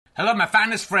Hello, my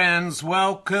finest friends.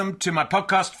 Welcome to my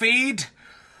podcast feed,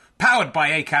 powered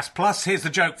by Acast Plus. Here's the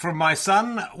joke from my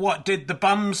son. What did the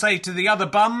bum say to the other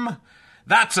bum?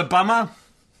 That's a bummer.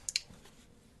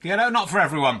 You know, not for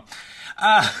everyone.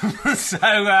 Look,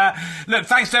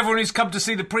 thanks to everyone who's come to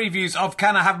see the previews of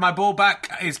Can I Have My Ball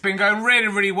Back? It's been going really,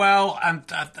 really well, and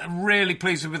I'm really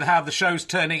pleased with how the show's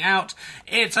turning out.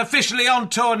 It's officially on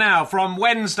tour now. From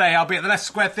Wednesday, I'll be at the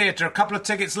Leicester Square Theatre. A couple of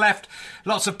tickets left.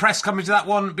 Lots of press coming to that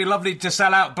one. It'd be lovely to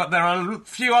sell out, but there are a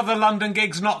few other London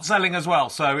gigs not selling as well.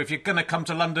 So if you're going to come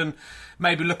to London,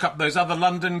 maybe look up those other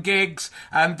London gigs.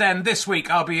 And then this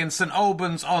week, I'll be in St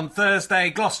Albans on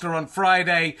Thursday, Gloucester on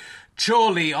Friday,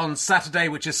 Chorley on Saturday,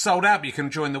 which is sold out, but you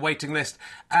can join the waiting list,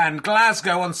 and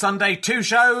Glasgow on Sunday. 2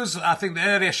 shows. I think the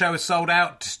earlier show is sold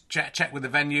out. Check with the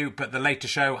venue, but the later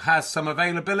show has some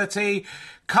availability.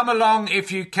 Come along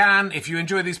if you can. If you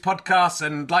enjoy these podcasts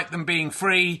and like them being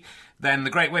free, then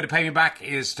the great way to pay me back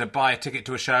is to buy a ticket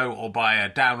to a show or buy a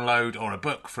download or a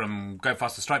book from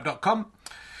gofasterstripe.com.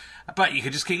 But you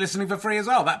can just keep listening for free as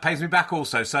well. That pays me back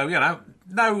also. So, you know,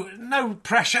 no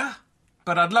pressure.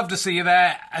 But I'd love to see you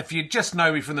there. If you just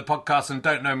know me from the podcast and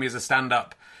don't know me as a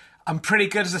stand-up, I'm pretty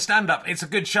good as a stand-up. It's a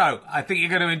good show. I think you're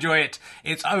going to enjoy it.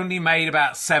 It's only made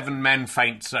about 7 men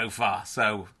faint so far.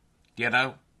 So, you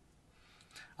know,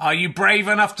 are you brave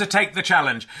enough to take the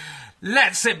challenge?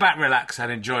 Let's sit back, relax,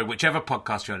 and enjoy whichever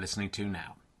podcast you're listening to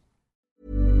now.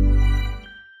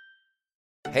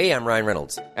 Hey, I'm Ryan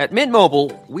Reynolds. At Mint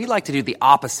Mobile, we like to do the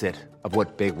opposite of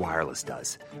what Big Wireless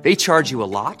does. They charge you a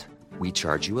lot. We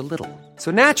charge you a little. So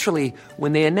naturally,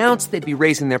 when they announced they'd be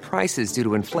raising their prices due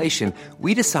to inflation,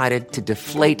 we decided to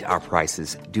deflate our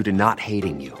prices due to not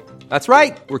hating you. That's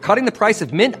right. We're cutting the price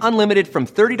of Mint Unlimited from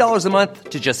 $30 a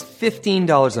month to just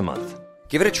 $15 a month.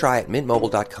 Give it a try at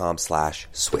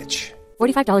mintmobile.com/switch.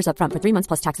 $45 up front for 3 months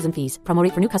plus taxes and fees. Promo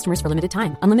rate for new customers for limited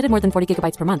time. Unlimited more than 40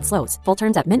 gigabytes per month. Slows full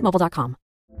terms at mintmobile.com.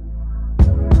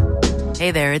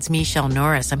 Hey there, it's Michelle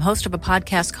Norris. I'm host of a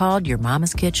podcast called Your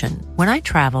Mama's Kitchen. When I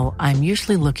travel, I'm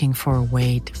usually looking for a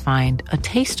way to find a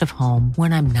taste of home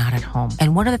when I'm not at home.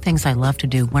 And one of the things I love to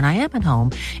do when I am at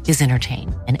home is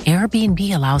entertain. And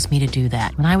Airbnb allows me to do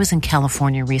that. When I was in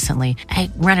California recently, I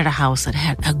rented a house that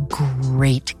had a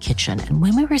great kitchen. And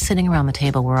when we were sitting around the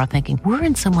table, we're all thinking, we're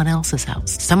in someone else's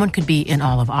house. Someone could be in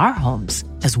all of our homes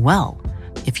as well.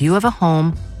 If you have a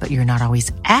home, but you're not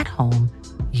always at home,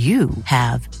 you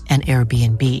have an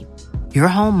Airbnb. Your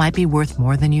home might be worth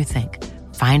more than you think.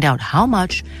 Find out how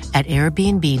much at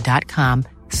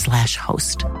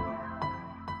airbnb.com/host.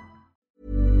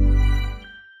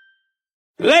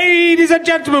 Ladies and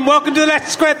gentlemen, welcome to the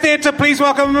Leicester Square Theatre. Please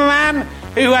welcome a man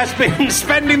who has been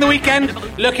spending the weekend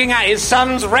looking at his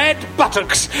son's red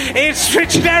buttocks. It's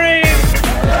Richard Herring!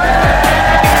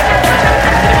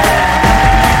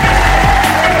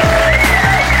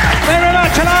 Very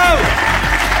much, hello!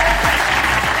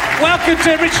 Welcome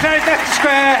to Richard Herring's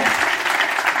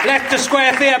Leicester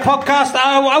Square Theatre podcast.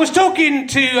 I was talking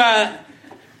to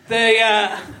the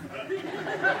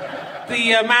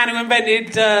man who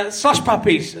invented slush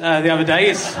puppies the other day.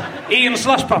 It's Ian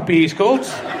Slush Puppy, he's called.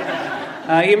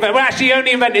 He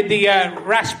only invented the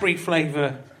raspberry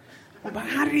flavour. But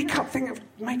how did he think of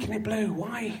making it blue?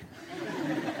 Why?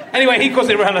 Anyway, he calls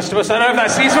it Relenstibus. I don't know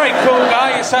if he's a very cool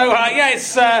guy. So,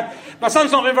 it's... my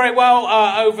son's not been very well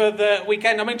over the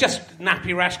weekend. I mean, just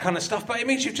nappy rash kind of stuff, but it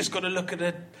means you've just got to look at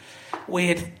a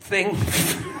weird thing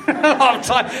a lot of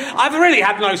time. I've really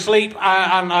had no sleep,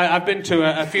 and I've been to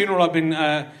a funeral. I've been...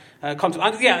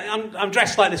 I'm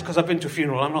dressed like this because I've been to a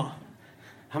funeral. I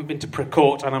haven't been to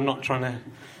Precourt, and I'm not trying to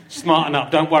smarten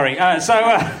up, don't worry. I've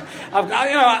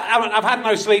had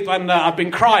no sleep, and I've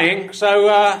been crying,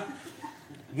 so...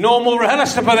 normal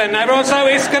rehearsal then, everyone, so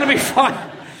it's going to be fine.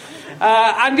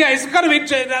 It's going to be...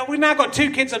 We've now got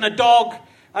 2 kids and a dog,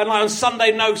 and on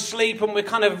Sunday, no sleep, and we're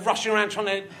kind of rushing around trying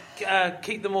to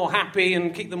keep them all happy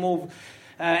and keep them all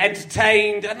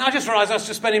entertained. And I just realised I was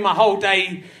just spending my whole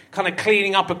day kind of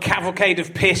cleaning up a cavalcade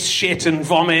of piss, shit, and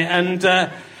vomit, and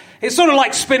it's sort of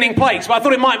like spinning plates, but I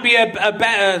thought it might be a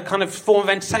better kind of form of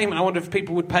entertainment. I wonder if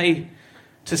people would pay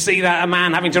to see that, a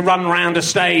man having to run around a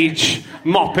stage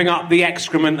mopping up the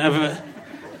excrement of a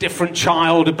different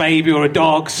child, a baby or a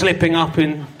dog, slipping up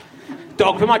in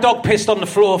dog. But my dog pissed on the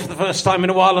floor for the first time in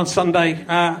a while on Sunday.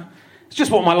 It's just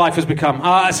what my life has become.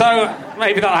 So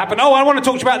maybe that'll happen. Oh, I want to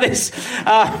talk to you about this.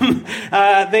 I'm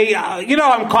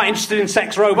quite interested in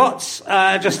sex robots,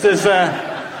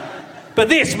 but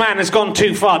this man has gone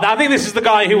too far. I think this is the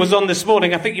guy who was on this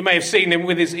morning. I think you may have seen him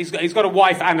with he's got a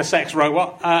wife and a sex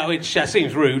robot, which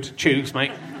seems rude. Choose,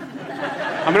 mate.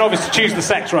 I mean, obviously choose the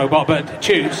sex robot, but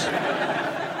choose.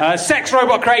 Sex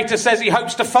robot creator says he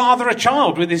hopes to father a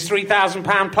child with his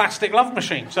 £3,000 plastic love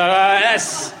machine. So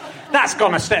that's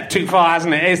gone a step too far,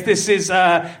 hasn't it? This is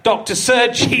Dr.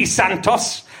 Sergi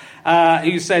Santos,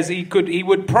 who says he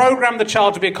would program the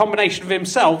child to be a combination of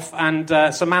himself and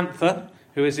Samantha,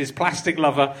 who is his plastic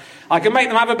lover. I can make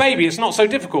them have a baby. It's not so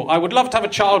difficult. I would love to have a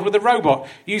child with a robot.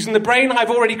 Using the brain I've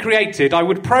already created, I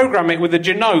would program it with a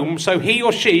genome so he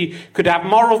or she could have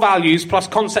moral values plus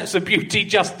concepts of beauty,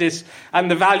 justice, and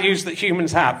the values that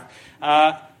humans have.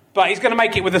 But he's going to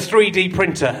make it with a 3D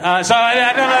printer. So I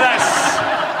don't know,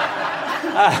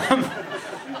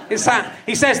 that's...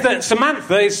 he says that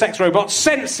Samantha, his sex robot,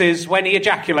 senses when he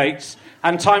ejaculates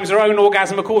and times her own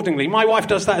orgasm accordingly. My wife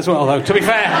does that as well, though, to be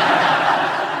fair.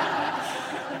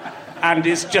 And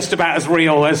it's just about as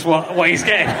real as what he's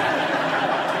getting.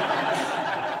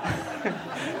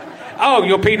 Oh,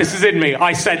 your penis is in me.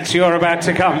 I sense you're about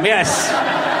to come. Yes.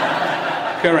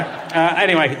 Correct.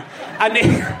 Anyway. And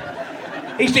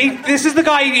this is the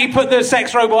guy, he put the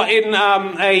sex robot in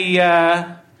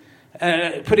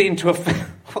put it into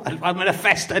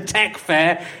a tech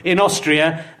fair in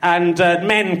Austria, and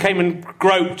men came and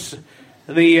groped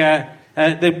the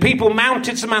people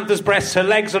mounted Samantha's breasts, her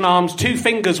legs and arms. 2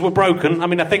 fingers were broken. I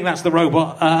mean, I think that's the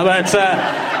robot, but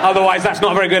otherwise that's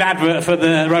not a very good advert for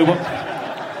the robot.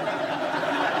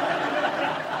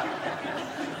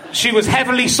 She was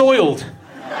heavily soiled.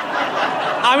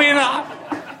 I mean,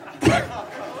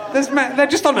 they're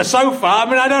just on the sofa. I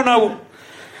mean, I don't know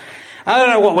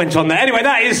what went on there. Anyway,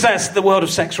 that's the world of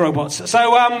sex robots.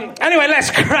 So, anyway,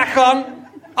 let's crack on.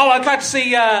 Oh, I'm glad to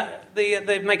see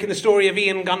they're making the story of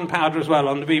Ian Gunpowder as well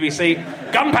on the BBC.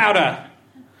 Gunpowder!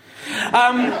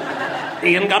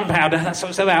 Ian Gunpowder, that's what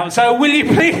it's about. So, will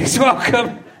you please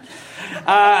welcome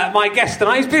my guest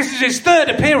tonight? This is his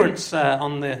 3rd appearance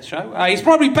on the show. He's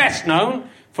probably best known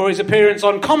for his appearance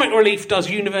on Comic Relief Does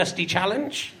University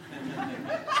Challenge.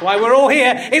 That's why we're all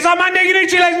here. It's Armando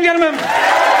Iannucci, ladies and gentlemen.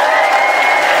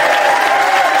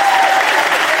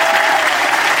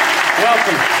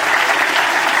 Welcome.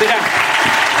 Sit down.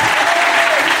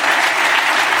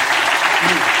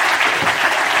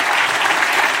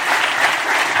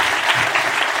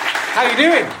 How are you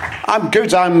doing? I'm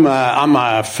good. I'm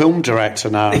a film director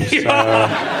now, so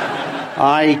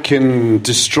I can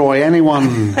destroy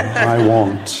anyone I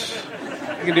want.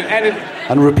 You can do anything.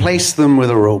 And replace them with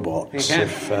a robot.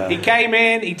 He came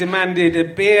in, he demanded a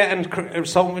beer and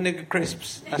salt and vinegar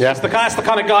crisps. That's the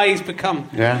kind of guy he's become.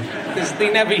 Yeah. He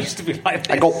never used to be like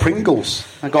this. I got Pringles.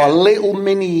 I got a little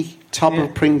mini tub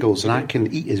of Pringles, and I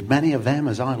can eat as many of them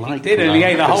as I like. He did, and he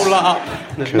ate the whole lot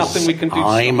up. There's nothing we can do.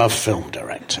 I'm a film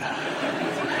director.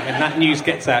 When that news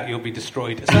gets out, you'll be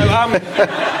destroyed. So,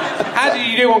 how did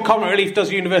you do on Comic Relief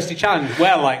Does University Challenge?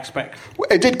 Well, I expect.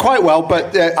 It did quite well,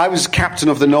 but I was captain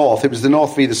of the North. It was the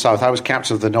North v the South. I was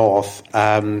captain of the North.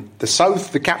 The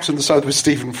South, the captain of the South was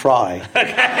Stephen Fry.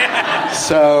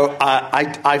 So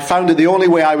I found that the only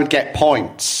way I would get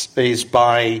points is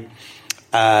by...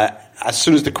 as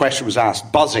soon as the question was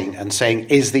asked, buzzing and saying,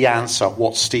 is the answer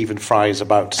what Stephen Fry is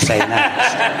about to say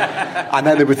next? And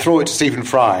then they would throw it to Stephen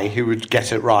Fry, who would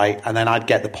get it right, and then I'd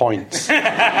get the points.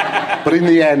 But in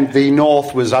the end, the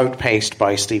North was outpaced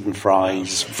by Stephen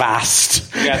Fry's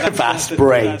vast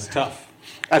brain. That's tough.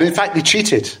 And in fact, they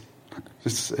cheated.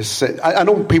 I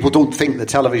know people don't think that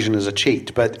television is a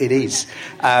cheat, but it is.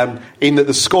 In that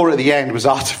the score at the end was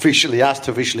artificially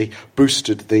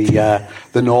boosted the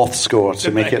North score to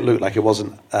make it look like it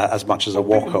wasn't as much as a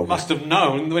walkover. People must have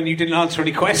known when you didn't answer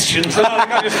any questions.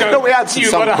 I just go, no, we answered you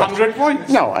some got 100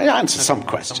 points. No, I answered some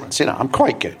questions. You know, I'm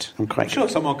quite good. I'm sure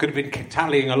someone could have been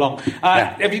tallying along.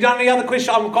 Yeah. Have you done any other quiz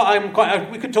shows?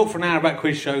 We could talk for an hour about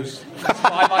quiz shows. That's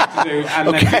what I like to do. And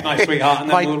then Good Night, Sweetheart, and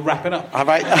then we'll wrap it up. Have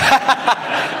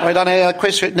I done a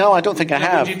quiz? No, I don't think I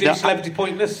have. Did you do Celebrity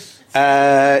Pointless?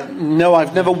 No,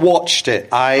 I've never watched it.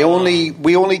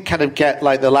 We only kind of get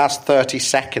like the last 30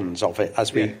 seconds of it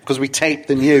because we tape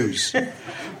the news.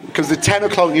 Because the 10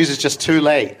 o'clock news is just too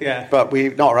late. Yeah. But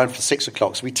we're not around for 6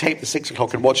 o'clock, so we tape the 6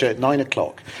 o'clock and watch it at 9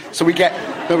 o'clock. So we get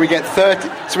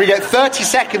 30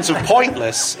 seconds of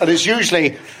Pointless, and it's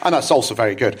usually, and that's also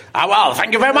very good. Well,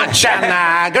 thank you very much,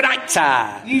 and good night.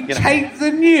 You tape the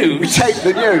news? We tape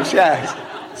the news, yeah.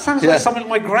 Sounds like something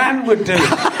my gran would do.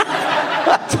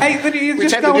 Take the news. We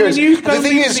take the news. The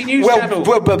thing is,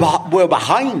 we're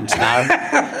behind now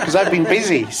because I've been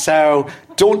busy. So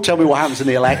don't tell me what happens in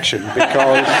the election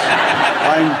because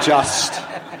I'm just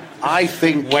I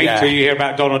think... Wait till you hear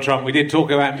about Donald Trump. We did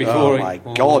talk about him before. Oh, my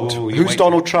God. Who's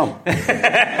Donald Trump?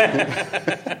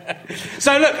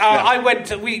 So, look, I went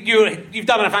to... You've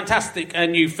done a fantastic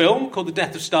new film called The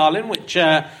Death of Stalin, which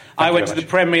I went to the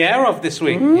premiere of this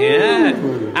week. Ooh. Yeah.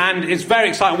 And it's very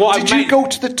exciting. Did you go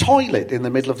to the toilet in the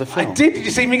middle of the film? I did. Did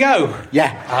you see me go?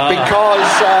 Yeah.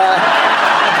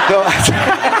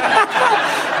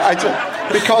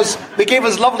 Because they gave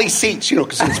us lovely seats,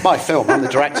 because it's my film, I'm the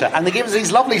director, and they gave us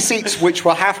these lovely seats which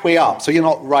were halfway up, so you're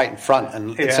not right in front.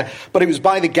 But it was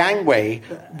by the gangway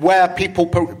where people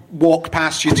walk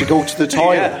past you to go to the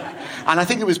toilet. Yeah. And I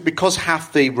think it was because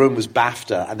half the room was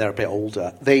BAFTA and they're a bit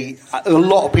older. A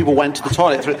lot of people went to the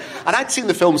toilet. And I'd seen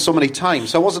the film so many times,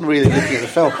 so I wasn't really looking at the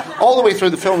film. All the way through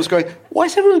the film I was going, why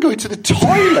is everyone going to the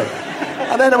toilet?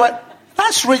 And then I went,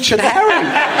 that's Richard Herring.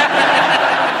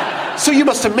 So you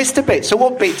must have missed a bit. So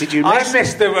what bit did you miss? I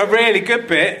missed a really good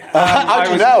bit. How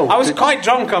do you know? I was quite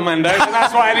drunk on Mando, so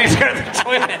that's why I needed to go to the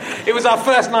toilet. It was our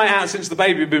first night out since the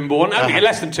baby had been born. Only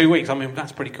less than 2 weeks. I mean,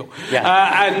 that's pretty cool.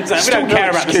 Yeah. And we don't care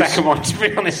about the second one, to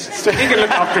be honest. He can look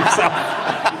after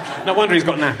himself. No wonder he's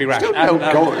got nappy rash.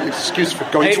 Excuse for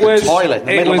going to the toilet in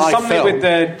the middle of my film. It was something with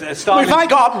the Stalin... Well, if I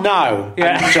got up now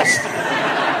and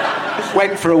just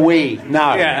went for a wee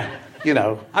now... Yeah.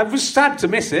 I was sad to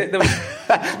miss it. There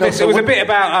was, it was a bit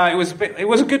about. It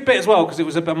was a good bit as well because it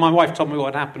was about. My wife told me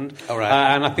what had happened,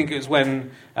 and I think it was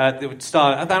when they would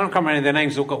start. I don't remember any of their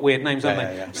names. They've all got weird names, haven't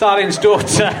they? Yeah. Stalin's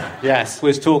daughter,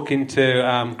 was talking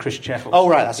to Khrushchev. Oh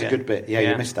right, that's a good bit. Yeah,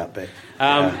 you missed that bit.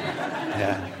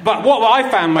 But what I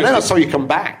found most. And then I saw you come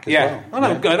back. Well.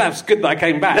 That's good that I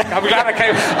came back. I'm glad I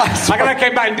came. I'm glad I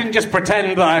came back and didn't just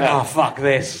pretend that. Oh fuck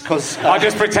this! Because I'll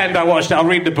just pretend I watched it. I'll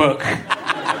read the book.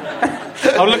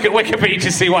 I'll look at Wikipedia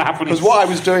to see what happens. Because what I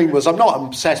was doing was, I'm not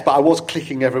obsessed, but I was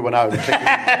clicking everyone out and clicking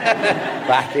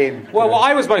back in. Well, what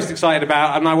I was most excited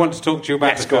about, and I want to talk to you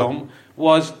about the film,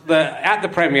 was that at the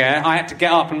premiere, I had to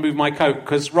get up and move my coat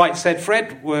because Right Said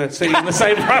Fred were sitting in the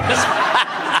same row as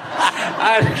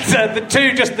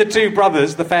and the two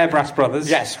brothers, the Fairbrass brothers.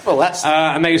 Yes, well, that's...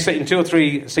 and they were sitting 2 or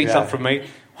 3 seats up from me.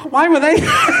 Why were they...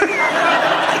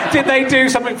 Did they do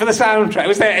something for the soundtrack?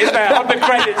 Is there on the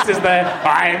credits? Is there?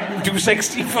 I'm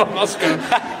 260 for Moscow.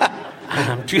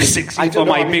 I'm 260 for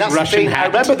my big Russian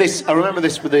hat. I remember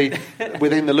this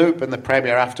within the loop and the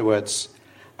premiere afterwards.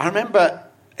 I remember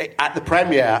at the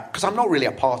premiere because I'm not really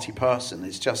a party person.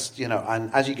 It's just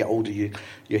and as you get older,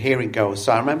 your hearing goes.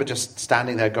 So I remember just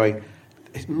standing there going,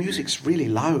 music's really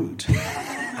loud.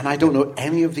 And I don't know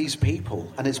any of these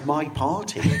people, and it's my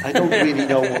party. I don't really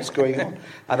know what's going on,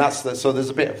 and so there's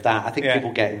a bit of that. I think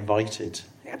people get invited.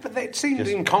 Yeah, but it seemed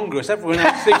incongruous. Everyone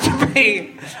else seemed to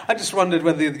be. I just wondered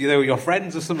whether they were your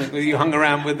friends or something. Whether you hung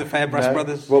around with the Fairbrass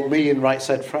brothers. Well, me and Right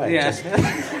Said Fred. Yeah.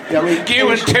 You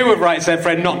and 2 of Right Said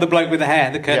Fred, not the bloke with the hair.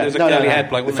 There was a curly haired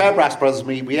bloke. The Fairbrass brothers.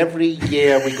 We every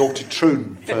year we go to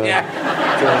Troon for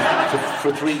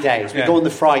 3 days. We go on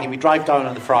the Friday. We drive down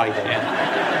on the Friday.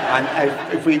 Yeah. And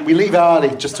if we leave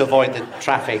early just to avoid the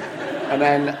traffic, and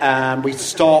then we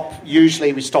stop.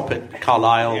 Usually we stop at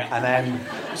Carlisle, and then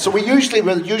we're usually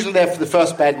there for the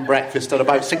first bed and breakfast at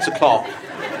about 6 o'clock,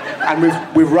 and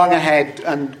we've rung ahead,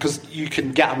 and because you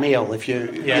can get a meal if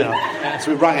you know.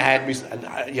 So we've rung ahead.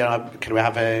 Can we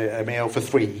have a meal for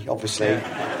 3? Obviously,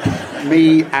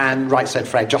 me and Right Said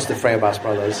Fred, just the Fairbrass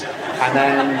brothers, and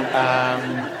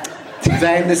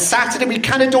then the Saturday, we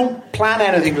kind of don't plan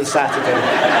anything for the Saturday.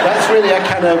 That's really a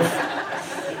kind of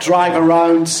drive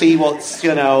around, see what's,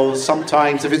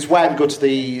 sometimes if it's wet, we go to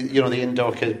the, the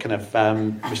indoor kind of,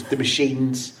 the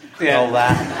machines and all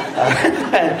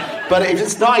that. But if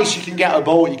it's nice, you can get a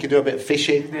boat, you can do a bit of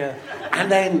fishing. Yeah.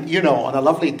 And then, on a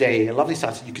lovely day, a lovely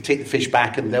Saturday, you can take the fish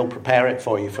back and they'll prepare it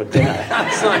for you for dinner.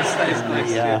 That's nice, that is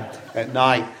nice. At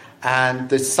night. And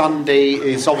the Sunday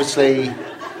is obviously...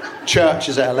 Church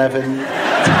is at 11.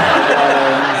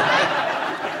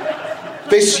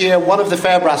 This year, one of the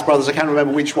Fairbrass brothers, I can't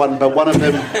remember which one, but one of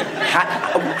them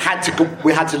had to go.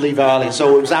 We had to leave early,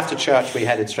 so it was after church we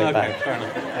headed straight back. Fair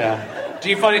enough. Yeah. Do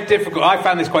you find it difficult? I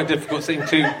found this quite difficult, sitting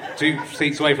two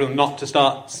seats away from them, not to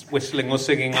start whistling or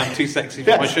singing "I'm too sexy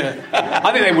for my shirt."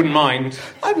 I think they wouldn't mind.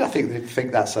 I think they'd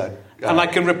think that's a. And I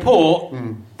can report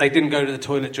they didn't go to the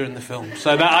toilet during the film,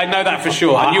 so that I know that for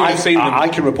sure. And you would have seen them. I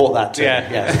can report that too. Yeah.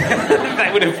 Yes.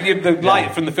 They would have. The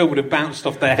light from the film would have bounced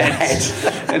off their heads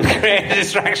and created a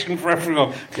distraction for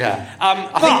everyone. Yeah.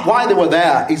 I think why they were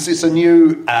there is it's a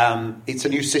new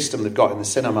system they've got in the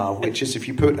cinema, which is if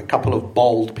you put a couple of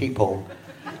bald people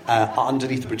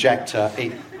underneath the projector,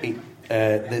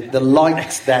 the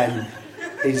lights then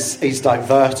is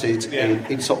diverted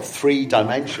in sort of 3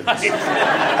 dimensions.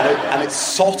 and it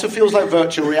sort of feels like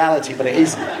virtual reality, but it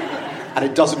isn't. And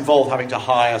it does involve having to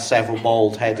hire several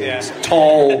bald-headed,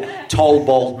 tall,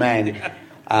 bald men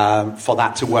for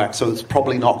that to work. So it's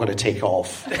probably not going to take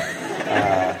off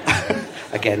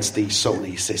against the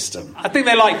Sony system. I think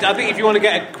if you want to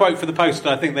get a quote for the poster,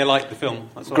 I think they liked the film.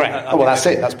 That's great. That's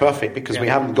it. That's perfect, because we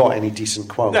haven't got any decent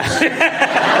quotes.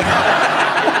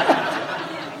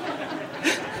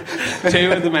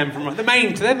 2 of the men from they're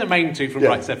the main 2 from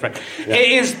Right Said Fred.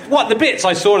 It is the bits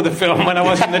I saw of the film when I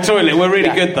was in the toilet were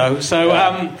really good though. So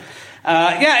I'm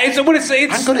going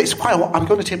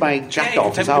to take my jacket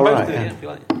off. Is that all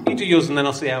right? You do yours, and then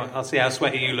I'll see how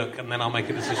sweaty you look, and then I'll make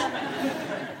a decision.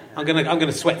 I'm going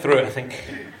to sweat through it, I think,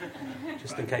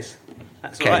 just in case.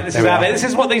 That's all right. This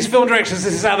is what these film directors.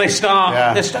 This is how they start.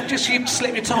 Yeah. They start just you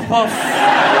slip your top off.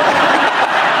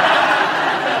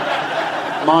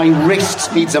 My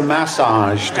wrist needs a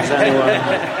massage. Does anyone?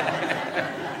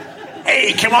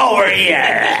 Hey, come over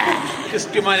here. Do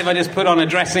you mind if I just put on a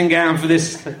dressing gown for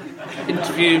this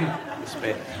interview? This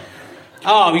bit.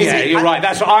 Oh yeah, you're right.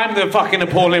 That's I'm the fucking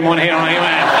appalling one here, aren't you,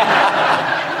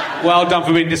 man? Well done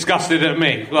for being disgusted at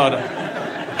me. Well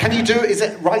done. Can you do? Is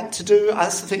it right to do?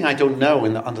 That's the thing I don't know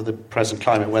under the present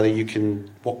climate. Whether you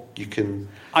can,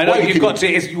 I know you've got to.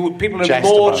 People are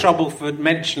more trouble for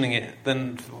mentioning it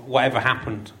than whatever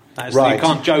happened. Right. You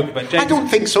can't joke about James. I don't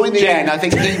think so. In the end, I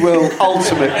think he will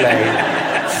ultimately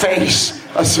face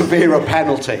a severer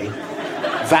penalty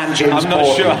than James Corden. I'm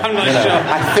not sure.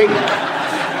 I think,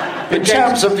 in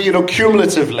terms of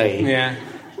cumulatively,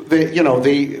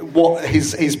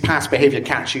 his past behaviour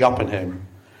catching up on him.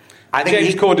 I think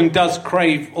James Corden does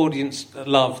crave audience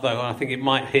love, though, and I think it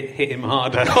might hit him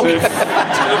harder to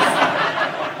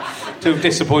have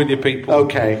disappointed people.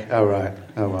 Okay, all right.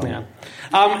 Oh well. Yeah.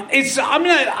 It's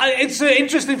an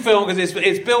interesting film because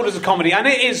it's billed as a comedy, and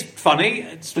it is funny.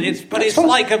 But it's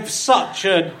like such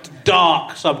a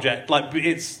dark subject. Like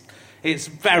it's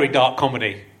very dark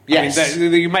comedy. Yes. I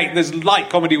mean, there's light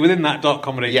comedy within that dark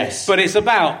comedy. Yes. But it's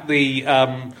about the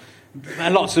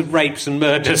lots of rapes and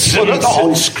murders. Well, not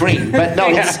on screen, but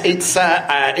no, this is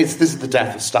the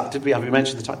death of Stalin. Have you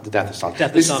mentioned the death of Stalin?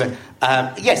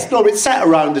 Yes, no, it's set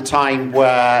around the time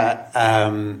where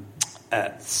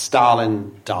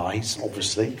Stalin dies,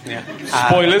 obviously. Yeah.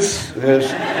 Spoilers.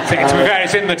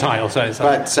 It's in the title, so it's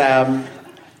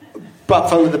but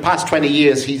for the past 20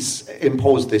 years, he's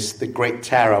imposed the Great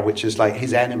Terror, which is like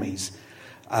his enemies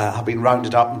have been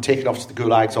rounded up and taken off to the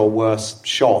gulags or worse,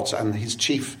 shot. And his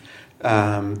chief,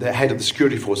 the head of the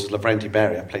security forces, Lavrenti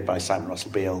Beria, played by Simon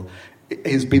Russell Beale,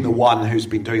 has been the one who's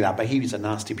been doing that. But he was a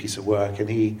nasty piece of work, and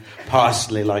he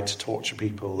personally liked to torture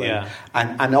people.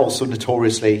 And also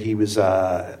notoriously, he was,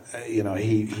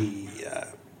 he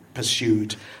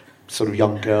pursued sort of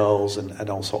young girls and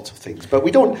all sorts of things. But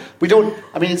we don't.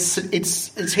 I mean,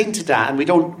 it's hinted at, and we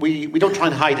don't try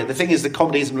and hide it. The thing is, the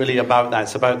comedy isn't really about that.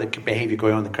 It's about the behaviour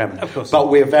going on in the Kremlin. Of course. But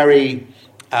we're very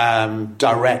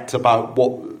direct about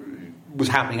what was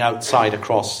happening outside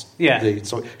across. Yeah.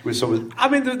 So it was sort of. I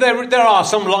mean, there are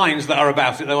some lines that are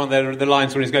about it. They're the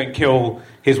lines where he's going to kill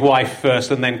his wife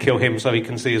first and then kill him so he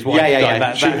can see his wife.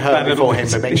 Yeah. Shoot her before him,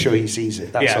 but make sure he sees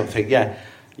it. That sort of thing. Yeah.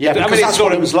 Yeah, because that's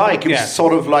what it was like. It was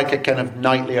sort of like a kind of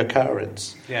nightly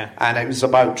occurrence. Yeah. And it was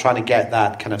about trying to get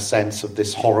that kind of sense of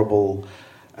this horrible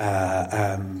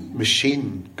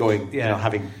machine going,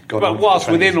 having gone on. But whilst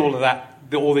within all of that,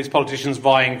 all these politicians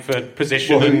vying for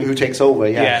position. Well, who takes over,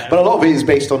 But a lot of it is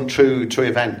based on true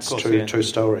events, true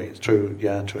stories, true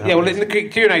happenings. Well, in the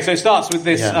Q&A, so it starts with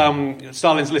this,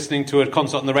 Stalin's listening to a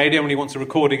concert on the radio and he wants a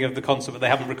recording of the concert, but they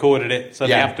haven't recorded it, so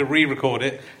they have to re-record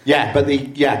it. Yeah, but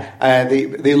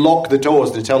they lock the doors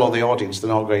and they tell all the audience they're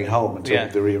not going home until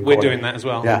they re-record. We're doing that as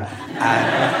well. Yeah.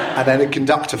 And then the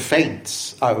conductor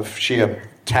faints out of sheer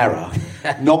terror,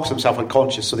 knocks himself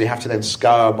unconscious, so they have to then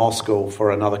scour Moscow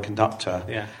for another conductor.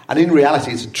 Yeah. And in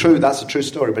reality, that's a true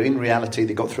story, but in reality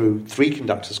they got through 3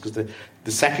 conductors because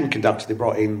the second conductor they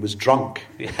brought in was drunk.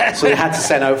 Yeah. So they had to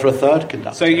send out for a third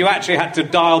conductor. So you actually had to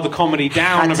dial the comedy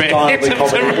down a bit.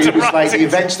 It was like the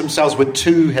events themselves were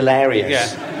too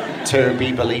hilarious to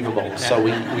be believable, so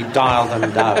we dialed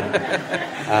them down.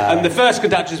 And the first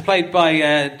conductor is played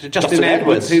by Justin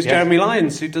Edwards, who's Jeremy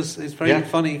Lyons, who is very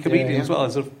funny comedian as well,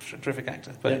 as a terrific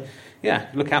actor. But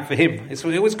look out for him.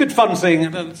 It was good fun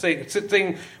seeing.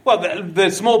 Well,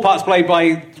 the small parts played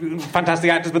by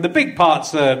fantastic actors, but the big parts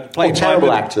played by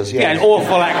terrible actors. Yeah,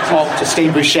 awful actors. To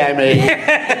Steve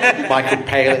Buscemi, Michael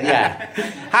Palin.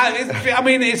 I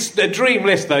mean, it's a dream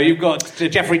list though. You've got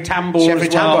Jeffrey Tambor. Jeffrey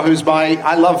Tambor, who's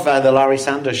I love the Larry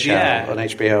Sanders Show Yeah. on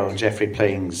HBO, and Jeffrey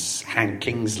playing Hank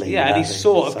Kingsley. Yeah, and he's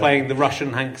sort of playing the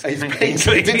Russian Hank He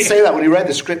Kingsley. did say that when he read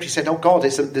the script. He said, "Oh God,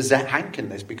 there's a Hank in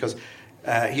this," because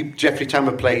Jeffrey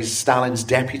Tambor plays Stalin's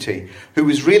deputy, who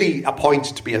was really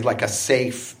appointed to be like a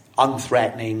safe,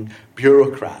 unthreatening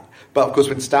bureaucrat. But of course,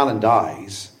 when Stalin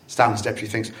dies, Stalin's deputy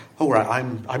thinks, "Oh right,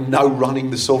 I'm now running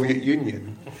the Soviet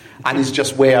Union," and is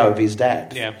just way out of his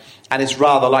depth. Yeah. And it's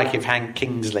rather like if Hank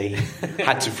Kingsley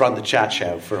had to front the chat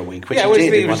show for a week, which he well,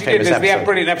 did in one famous there's the episode.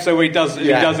 brilliant episode where he does it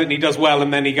and he does well,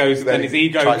 and then he goes, then his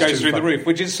ego tries goes to through the find- roof,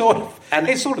 which is sort of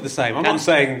it's sort of the same. I'm not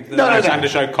saying the No.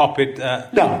 Sanders Show copied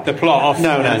No. the plot off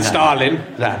No. Stalin.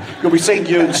 No. You'll be saying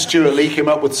you and Stuart Lee came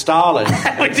up with Stalin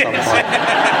at some point.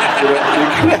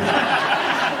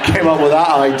 You came up with that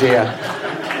idea.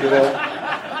 You know,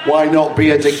 why not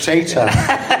be a dictator?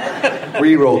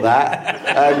 We wrote that.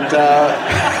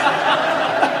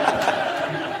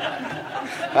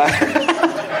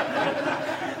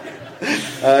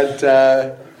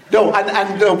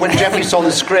 And when Jeffrey saw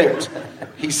the script,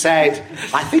 he said,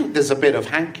 "I think there's a bit of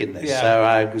Hank in this," Yeah. so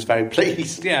I was very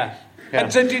pleased. Yeah. Yeah.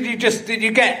 And so did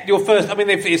you get your first? I mean,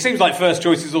 it seems like first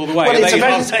choices all the way. Well, And it's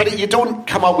then but you don't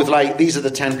come up with like these are the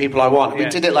 10 people I want. We Yeah.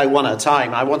 did it like one at a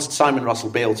time. I wanted Simon Russell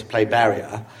Beale to play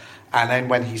Beria, and then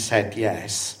when he said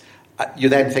yes, you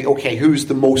then think, okay, who's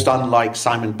the most unlike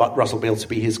Simon Russell Beale to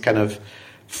be his kind of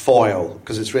foil?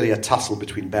 Because it's really a tussle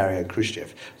between Beria and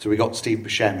Khrushchev. So we got Steve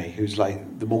Buscemi, who's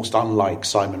like the most unlike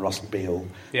Simon Russell Beale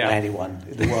Yeah. anyone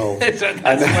in the world. That's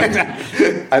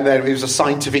and then it was a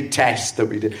scientific test that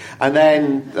we did. And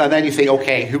then you think,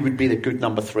 okay, who would be the good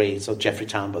number 3? So Jeffrey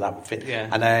Tambor, that would fit. Yeah.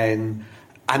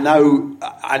 And now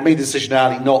I made the decision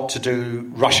early not to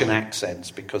do Russian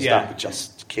accents because Yeah. that would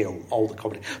just kill all the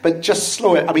comedy. But just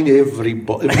slow it. I mean, everybody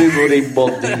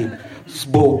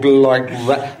spoke like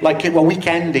that. Like a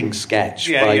weekending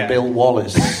sketch by Bill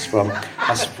Wallace from...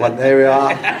 That's one. There we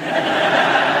are.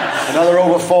 Another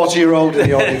over 40-year-old in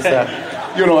the audience there.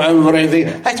 You know, everything.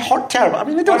 It's hot, terrible. I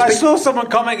mean, they don't Well, I speak... saw someone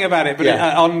commenting about it, but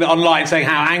Yeah. online saying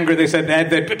how angry they said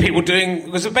they're people doing,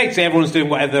 because basically everyone's doing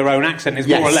whatever their own accent is,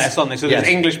 Yes. more or less, aren't they? So there's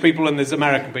Yes. English people and there's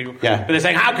American people. Yeah. But they're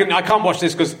saying, I can't watch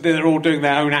this because they're all doing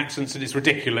their own accents and it's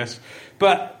ridiculous.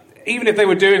 But even if they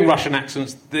were doing Russian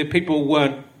accents, the people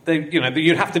weren't.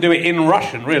 You'd have to do it in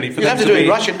Russian, really. For You them have to do it be... in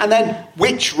Russian, and then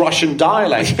which Russian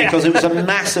dialect? Because it was a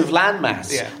massive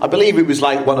landmass. Yeah. I believe it was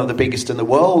like one of the biggest in the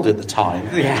world at the time.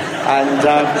 Yeah.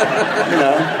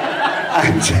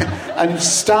 And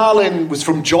Stalin was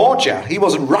from Georgia. He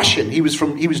wasn't Russian. He was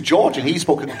Georgian. He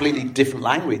spoke a completely different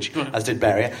language, as did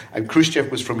Beria. And Khrushchev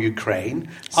was from Ukraine.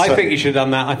 I So- think you should have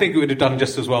done that. I think it would have done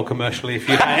just as well commercially if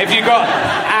you got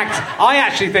act. I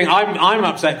actually think I'm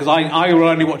upset because I will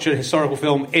only watch a historical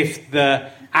film if the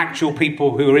actual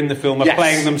people who are in the film are Yes.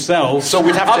 playing themselves. So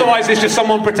we'd have to- Otherwise, it's just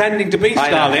someone pretending to be I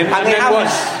know. Stalin.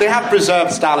 And they have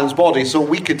preserved Stalin's body, so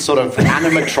we could sort of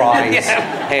animatrise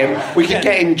him. We could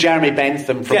get in Jeremy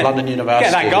Bentham from London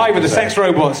University. Get that guy with the sex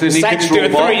robots, and Sex you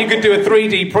robot. could do a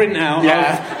 3D printout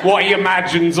Yeah. of what he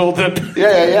imagines or the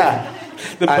Yeah.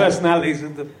 the personalities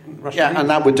of the Russian. Yeah, and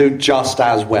that would do just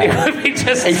as well. It would be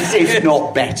just- if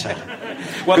not better.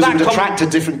 Well, Because it would that attract a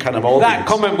different kind of audience. That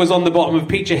comment was on the bottom of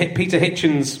Peter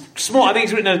Hitchens' small. I think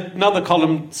he's written another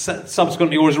column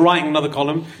subsequently, or is writing another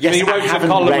column. Yes, But he wrote I haven't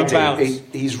a column read about. it.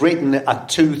 He's written a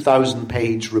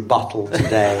 2,000-page rebuttal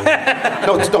today.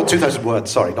 No, it's not 2,000 words.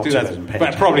 Sorry, not 2,000 pages.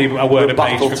 But probably a word a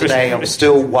page rebuttal for today of Christmas.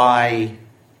 still why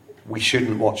we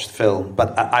shouldn't watch the film.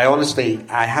 But I honestly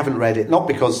haven't read it. Not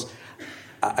because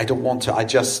I don't want to. I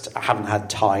just haven't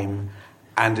had time.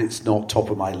 And it's not top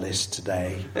of my list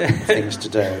today. Things to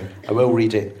do. I will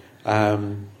read it.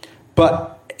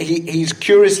 But he's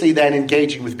curiously then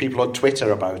engaging with people on Twitter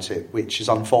about it, which is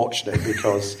unfortunate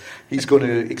because he's going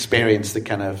to experience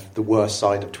the worst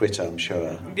side of Twitter, I'm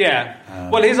sure. Yeah.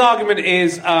 Well, his argument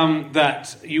is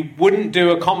that you wouldn't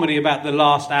do a comedy about the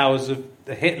last hours of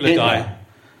the Hitler diet.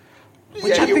 Which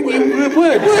Yeah, I think you you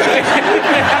would.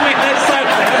 I mean,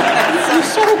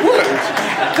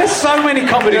 there's so many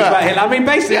comedies about Hitler. I mean,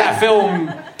 basically that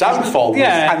film... Downfall.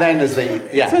 Yeah. And then there's the...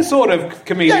 Yeah. It's a sort of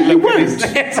comedian. Yeah, you look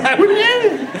at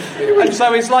wouldn't. And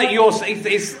so it's like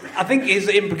I think his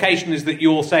implication is that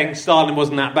you're saying Stalin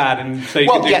wasn't that bad, and so you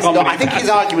Well, could do yes, no, comedy. I think his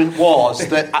argument was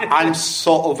that I'm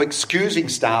sort of excusing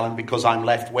Stalin because I'm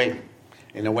left-wing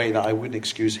in a way that I wouldn't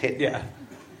excuse Hitler. Yeah.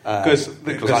 Because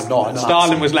I'm not a Nazi.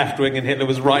 Stalin was left wing and Hitler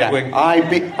was right wing. I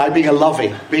being a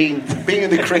lovey, being in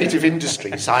the creative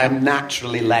industries, I am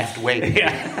naturally left wing,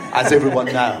 as everyone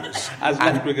knows. As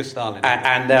left wing as Stalin.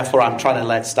 And therefore I'm trying to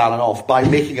let Stalin off by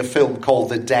making a film called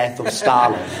The Death of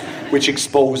Stalin, which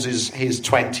exposes his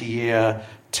 20-year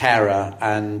terror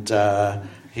and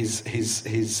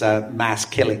his mass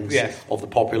killings of the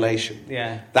population.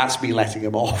 Yeah. That's me letting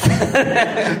him off.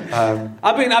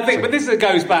 I think, but this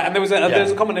goes back, and there was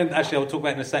a comment. Actually, I'll talk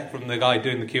about it in a sec from the guy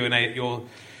doing the Q&A at your.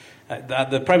 At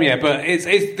the premiere, but it's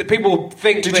people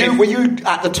think. Were you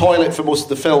at the toilet for most of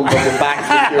the film? But you're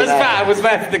back for the Q&A? I was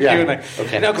there for the Q&A.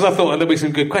 Okay. Because I thought there'll be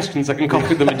some good questions. I can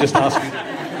copy them and just ask you.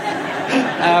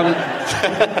 Now I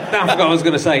forgot what I was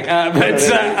going to say. The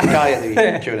guy at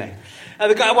the Q&A.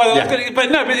 The guy. Well, but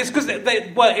it's because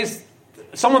it's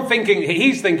someone thinking.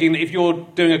 He's thinking that if you're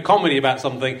doing a comedy about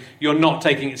something, you're not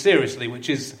taking it seriously, which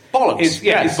is bollocks. It's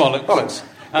bollocks.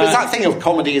 There's that thing of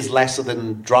comedy is lesser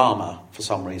than drama for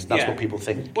some reason. That's what people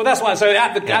think. Well, that's why. So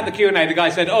at the Q&A, the guy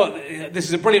said, "Oh, this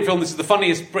is a brilliant film. This is the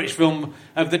funniest British film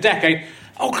of the decade."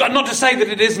 Oh God, not to say that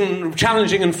it isn't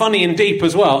challenging and funny and deep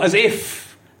as well, as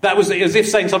if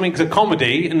saying something's a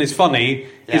comedy and is funny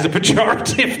is a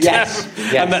pejorative term.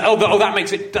 And that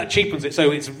makes it, that cheapens it.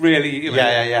 So it's really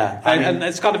and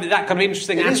it's kind of that kind of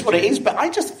interesting. It is what it is, but I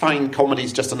just find comedy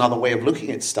is just another way of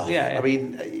looking at stuff. I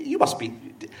mean, you must be.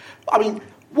 I mean.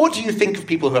 What do you think of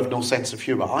people who have no sense of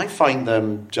humour? I find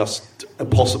them just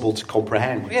impossible to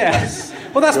comprehend. Yes.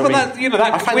 Well, I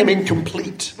find them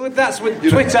incomplete. Well, that's with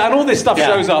Twitter and all this stuff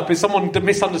shows up. Is someone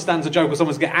misunderstands a joke, or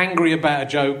someone's get angry about a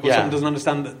joke, or someone doesn't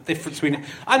understand the difference between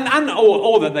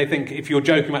or that they think if you're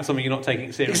joking about something, you're not taking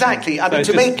it seriously. Exactly. I mean,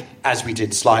 to make, as we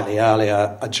did slightly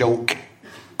earlier, a joke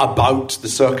about the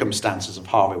circumstances of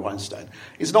Harvey Weinstein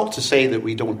is not to say that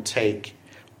we don't take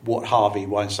what Harvey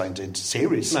Weinstein did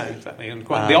seriously. No, exactly, and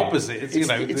quite the opposite.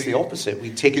 It's the opposite.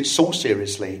 We take it so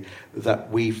seriously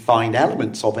that we find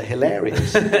elements of it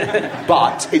hilarious.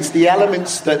 But it's the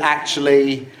elements that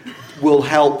actually will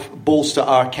help bolster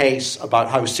our case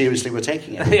about how seriously we're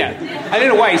taking it. Yeah, and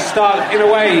in a way, Stalin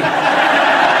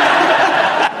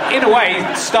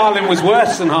was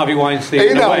worse than Harvey Weinstein.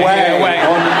 In a way.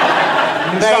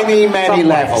 Many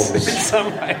levels. In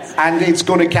some ways. And it's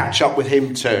going to catch up with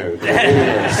him too. It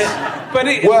is. But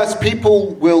worse,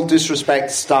 people will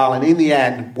disrespect Stalin in the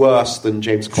end worse than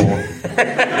James Corden.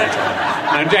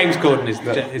 No, James Corden is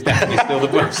definitely still the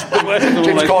worst.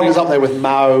 James Corden is up there with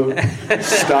Mao,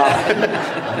 Stalin,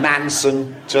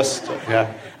 Manson,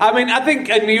 I mean, I think,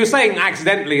 and you were saying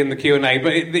accidentally in the Q&A,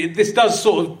 but this does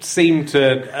sort of seem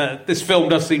to, this film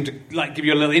does seem to like give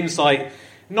you a little insight,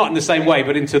 not in the same way,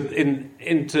 but into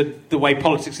the way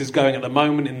politics is going at the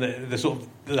moment, in the sort of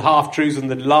the half-truths and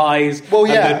the lies,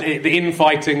 and the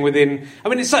infighting within. I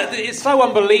mean, it's so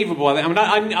unbelievable. I mean,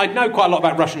 I know quite a lot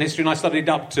about Russian history, and I studied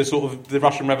up to sort of the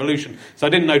Russian Revolution, so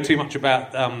I didn't know too much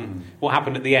about what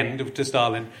happened at the end to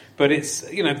Stalin. But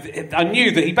I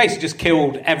knew that he basically just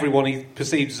killed everyone he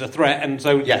perceived as a threat, and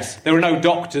so there were no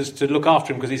doctors to look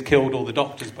after him because he's killed all the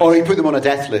doctors. Basically. Or he put them on a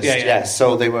death list. Yes,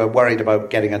 so they were worried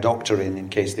about getting a doctor in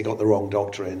case they got the wrong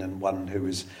doctor in, and one who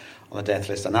was on the death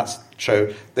list, and that's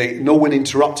true. No one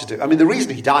interrupted him. I mean, the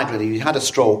reason he died, really, he had a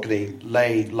stroke and he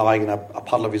lay lying in a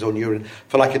puddle of his own urine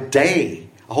for like a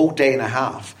whole day and a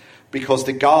half, because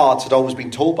the guards had always been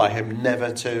told by him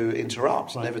never to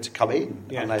interrupt, never to come in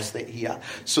unless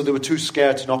so they were too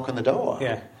scared to knock on the door.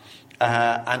 Yeah.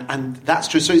 And that's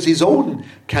true. So it's his own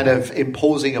kind of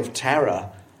imposing of terror.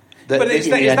 But it's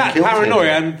that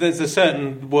paranoia, and there's a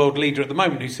certain world leader at the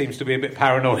moment who seems to be a bit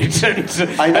paranoid and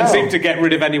seem to get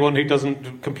rid of anyone who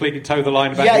doesn't completely toe the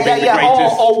line about being the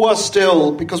greatest. Or worse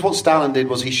still, because what Stalin did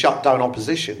was he shut down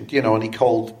opposition, and he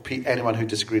called anyone who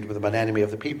disagreed with him an enemy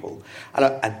of the people.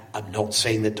 And I'm not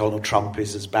saying that Donald Trump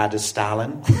is as bad as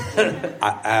Stalin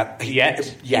yet,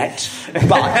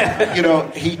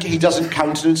 but he doesn't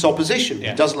countenance opposition.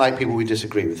 He doesn't like people who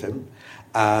disagree with him.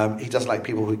 He doesn't like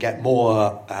people who get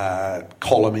more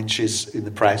column inches in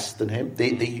the press than him.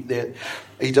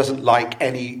 He doesn't like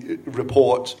any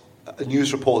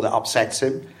news report that upsets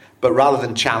him. But rather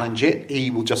than challenge it,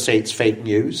 he will just say it's fake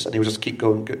news, and he will just keep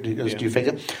going.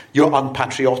 You're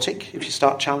unpatriotic if you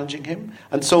start challenging him.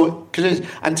 And so,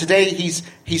 and today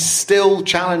he's still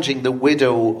challenging the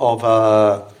widow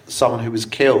of someone who was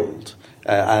killed,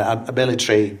 a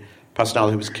military personnel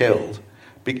who was killed.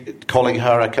 Calling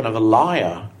her a kind of a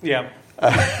liar. Yeah.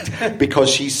 Because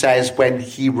she says when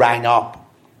he rang up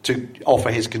to offer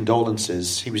his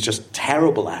condolences, he was just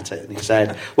terrible at it. And he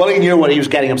said, well, he knew what he was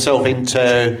getting himself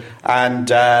into, and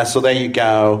so there you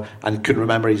go, and couldn't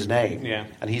remember his name. Yeah.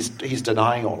 And he's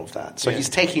denying all of that. So he's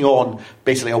taking on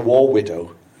basically a war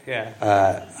widow.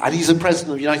 Yeah. And he's the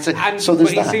president of the United States. And, so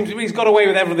he's got away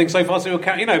with everything so far, so you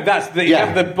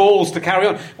have the balls to carry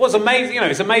on. What's amazing,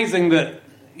 it's amazing that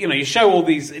you show all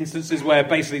these instances where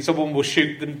basically someone will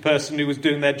shoot the person who was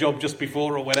doing their job just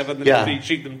before or whatever, and then you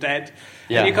shoot them dead.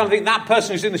 Yeah. And you kind of think that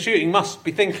person who's doing the shooting must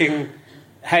be thinking,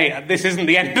 hey, this isn't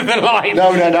the end of the line.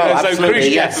 No, so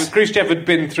absolutely, Khrushchev had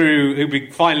been through,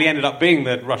 who finally ended up being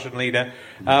the Russian leader,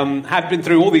 had been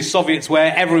through all these Soviets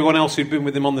where everyone else who'd been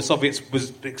with him on the Soviets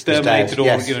was exterminated or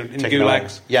in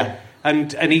gulags. Yeah.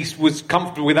 And he was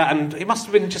comfortable with that, and it must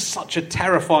have been just such a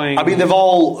terrifying... I mean, they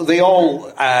all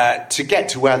to get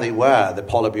to where they were, the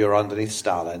Politburo underneath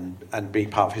Stalin, and be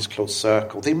part of his close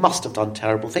circle, they must have done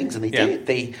terrible things, and they did.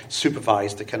 They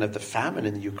supervised the famine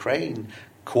in the Ukraine,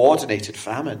 coordinated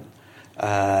famine.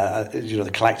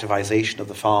 The collectivization of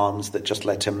the farms that just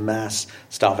led to mass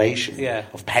starvation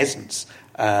of peasants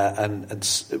and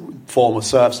former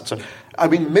serfs and so on. I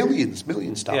mean, millions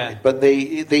died. Yeah. But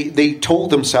they told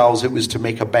themselves it was to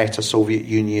make a better Soviet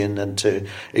Union and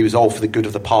it was all for the good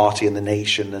of the party and the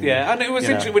nation. And, and it was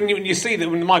interesting when you see that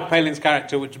when Michael Palin's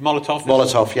character, which is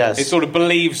Molotov, yes. It sort of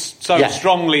believes so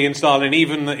strongly in Stalin,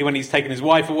 even when he's taken his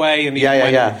wife away and he's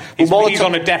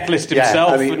on a death list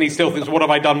himself and he still thinks, what have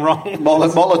I done wrong?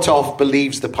 Molotov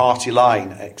believes the party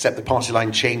line, except the party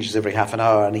line changes every half an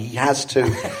hour and he has to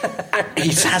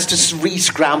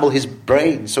re-scramble his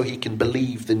brain so he can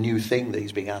believe the new thing that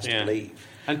he's being asked to believe.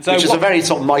 And so which is a very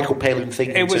sort of Michael Palin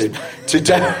thing to do.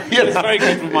 It's very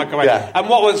good for Michael Palin. Yeah. And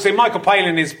Michael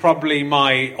Palin is probably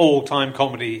my all-time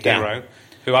comedy hero,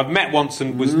 who I've met once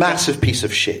and was... Massive piece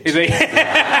of shit. Is he?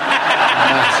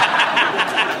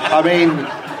 I mean,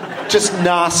 just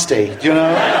nasty,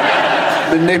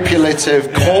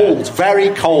 manipulative, cold, very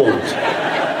cold,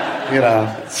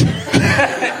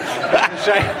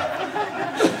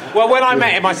 Well, when I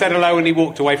met him, I said hello and he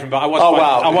walked away from me. But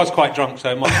I was quite drunk,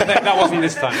 so that wasn't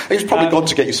this time. He's probably gone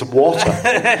to get you some water.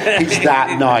 He's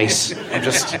that nice.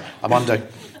 I'm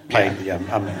underplaying.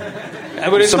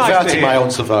 I'm subverting my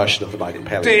own subversion of the Michael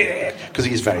Palin because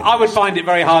he's very nice. I would find it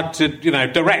very hard to,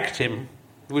 direct him.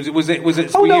 Was it?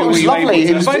 Oh no, it was lovely.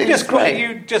 It was great.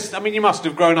 You must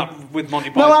have grown up with Monty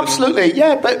Python. No, absolutely,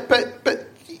 but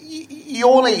you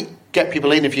only get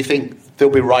people in if you think they'll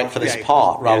be right for this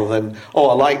part, rather than I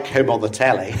like him on the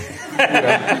telly.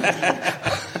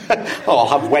 I'll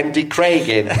have Wendy Craig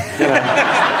in.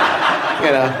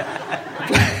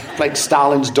 Playing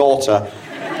Stalin's daughter,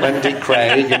 Wendy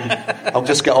Craig, and I'll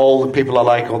just get all the people I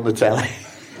like on the telly.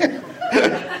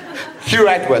 Hugh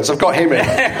Edwards, I've got him in.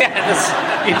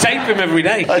 You tape him every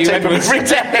day. I tape him every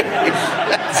day.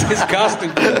 It's his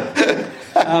casting.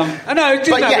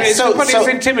 It's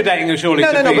intimidating, surely.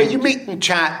 No, but you meet and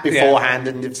chat beforehand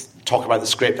and talk about the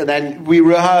script, and then we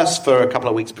rehearse for a couple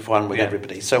of weeks beforehand with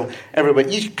everybody. So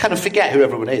you kind of forget who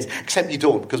everyone is, except you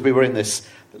don't, because we were in this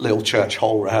little church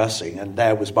hall rehearsing, and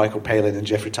there was Michael Palin and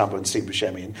Jeffrey Tambor and Steve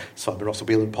Buscemi and Simon Russell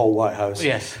Beale and Paul Whitehouse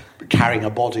carrying a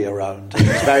body around. It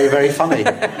was very, very funny,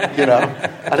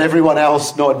 And everyone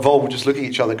else not involved were just looking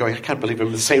at each other going, I can't believe I'm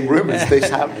in the same room as this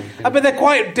happening. But they're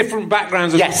quite different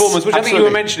backgrounds of performance, which absolutely. I think you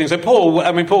were mentioning. So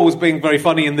Paul was being very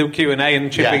funny in the Q&A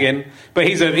and chipping in, but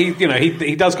he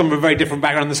does come from a very different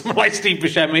background than someone like Steve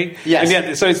Buscemi. Yes.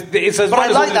 And so it's but I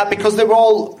like that because they're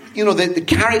all, the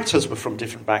characters were from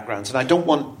different backgrounds, and I don't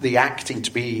want the acting to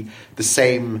be the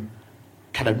same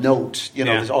kind of note,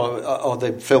 or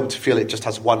the film to feel it just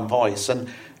has one voice. And,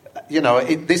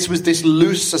 this was this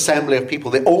loose assembly of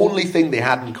people. The only thing they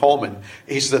had in common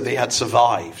is that they had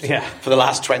survived for the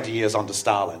last 20 years under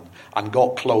Stalin and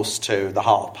got close to the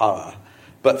heart of power.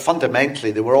 But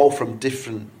fundamentally, they were all from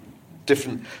different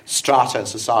strata in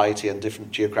society and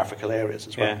different geographical areas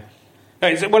as well. Yeah.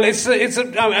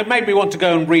 It made me want to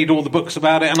go and read all the books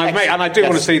about it, and I do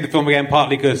want to see the film again,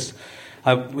 partly because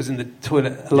I was in the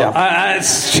toilet a lot.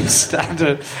 It's just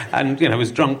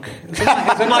was drunk. It's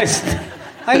a nice.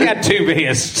 I only had 2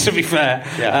 beers, to be fair,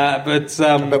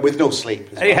 but with no sleep.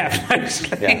 As well. No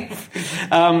sleep.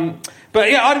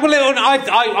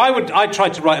 I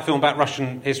tried to write a film about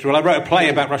Russian history. Well, I wrote a play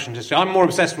about Russian history. I'm more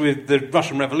obsessed with the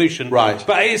Russian Revolution. Right.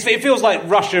 But it feels like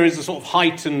Russia is a sort of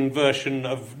heightened version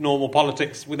of normal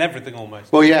politics with everything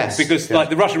almost. Well, yes. Because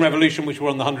like the Russian Revolution, which we're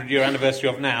on the 100-year anniversary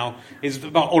of now, is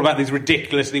all about these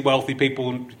ridiculously wealthy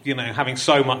people, having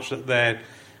so much that they're...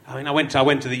 I went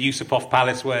to the Yusupov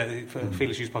Palace where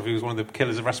Felix Yusupov, who was one of the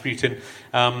killers of Rasputin,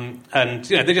 and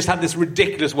they just had this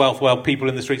ridiculous wealth while people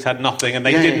in the streets had nothing, and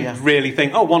they didn't really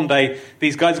think, one day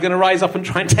these guys are going to rise up and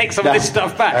try and take some of this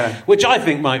stuff back, which I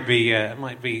think might be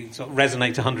sort of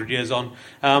resonate 100 years on.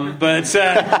 But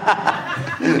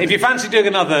if you fancy doing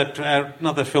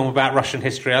another film about Russian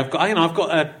history, I've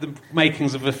got the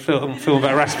makings of a film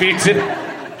about Rasputin.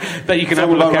 that you can Film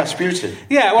have a look about at. Rasputin.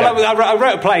 Yeah, well, I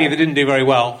wrote a play that didn't do very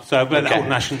well, so but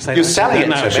I shouldn't say You're that. selling it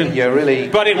No, I to me. shouldn't. You're really...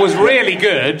 But it was really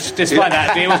good, despite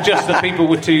that. It was just that people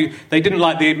were they didn't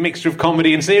like the mixture of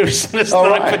comedy and seriousness that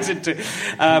I put into it.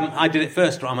 I did it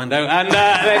first, Armando, and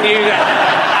then you...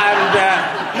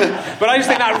 but I just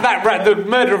think that the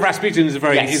murder of Rasputin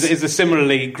is a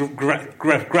similarly graphic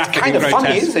kind and of grotesque.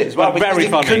 funny, isn't it, as well? Very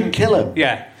funny. Couldn't kill him.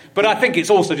 Yeah. But I think it's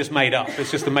also just made up.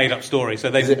 It's just a made-up story. So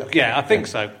they, yeah, I think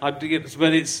so. But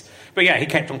yeah, he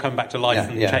kept on coming back to life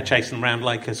and chasing them around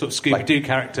like a sort of Scooby-Doo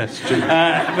character.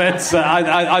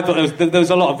 I thought there was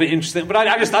a lot of interesting. But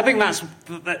I think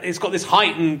it's got this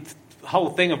heightened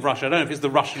whole thing of Russia. I don't know if it's the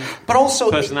Russian, but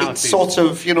also personality. It's sort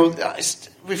of,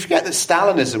 we forget that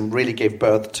Stalinism really gave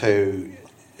birth to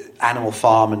Animal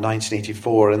Farm in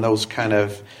 1984, and those kind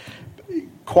of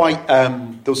quite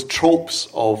those tropes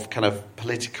of kind of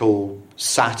political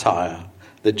satire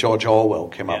that George Orwell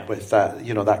came up with.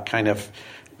 That kind of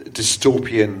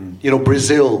dystopian,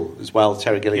 Brazil as well,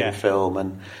 Terry Gilliam film,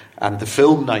 and the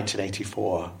film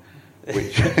 1984,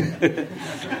 which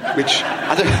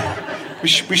I don't. We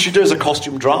should do as a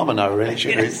costume drama now, really,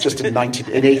 shouldn't we? Just in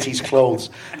 80s clothes.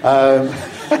 But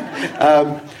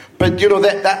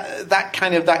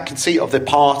that conceit of the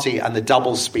party and the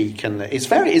doublespeak, and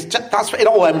it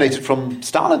all emanated from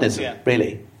Stalinism,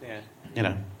 really.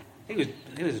 Yeah. He was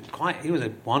a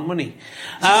one, wasn't he?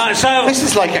 So this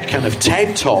is like a kind of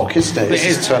TED talk, isn't it? This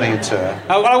is turning into.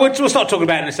 We'll start talking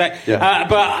about it in a sec. Yeah.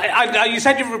 But you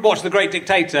said you've watched The Great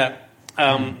Dictator.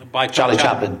 By Charlie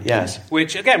Chaplin, yes.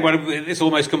 Which, again, this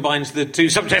almost combines the two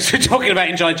subjects we're talking about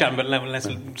in Charlie Chaplin, but let's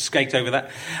skate over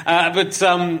that. But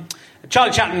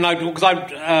Charlie Chaplin,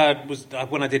 because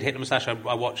when I did Hitler Moustache, I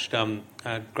watched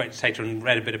Great Dictator and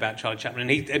read a bit about Charlie Chaplin,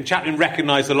 and Chaplin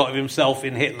recognised a lot of himself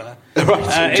in Hitler.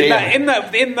 Right, in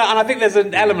that, and I think there's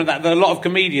an element of that a lot of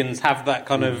comedians have that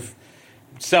kind of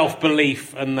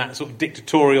self-belief and that sort of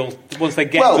dictatorial once they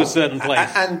get to a certain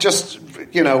place. And just,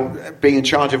 being in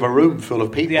charge of a room full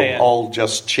of people, all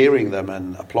just cheering them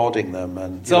and applauding them.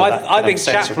 And so I think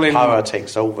Chaplin... power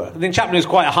takes over. I think Chaplin is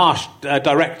quite a harsh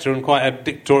director and quite a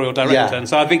dictatorial director. Yeah. And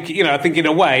so I think in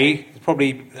a way, it's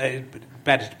probably...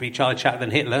 better to be Charlie Chaplin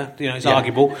than Hitler. It's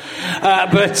arguable,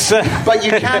 but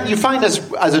you find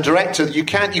as a director you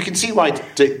can see why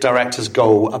directors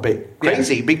go a bit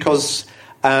crazy because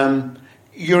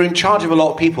you're in charge of a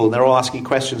lot of people and they're all asking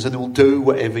questions and they will do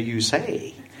whatever you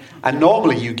say. And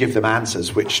normally you give them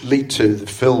answers which lead to the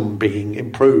film being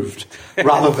improved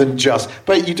rather than just...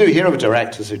 But you do hear of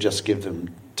directors who just give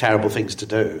them terrible things to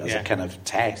do as a kind of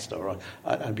test or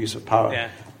an abuse of power. Yeah.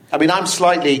 I mean, I'm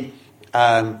slightly...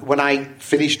 when I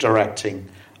finish directing,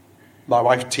 my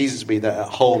wife teases me that at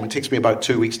home, it takes me about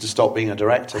 2 weeks to stop being a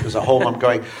director because at home I'm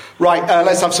going, right,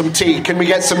 let's have some tea. Can we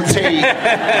get some tea?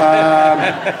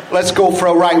 Let's go for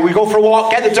a ride. We go for a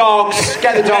walk. Get the dogs.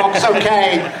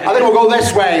 Okay. I think we'll go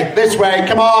this way.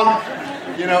 Come on.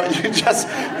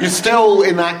 You're still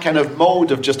in that kind of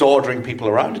mode of just ordering people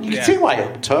around, and you can see why it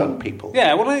would turn people.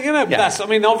 Yeah, well, that's. I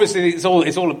mean, obviously, it's all.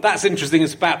 That's interesting.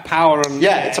 It's about power, and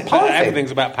it's a power thing. Everything's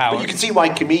about power. But you can see why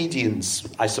comedians,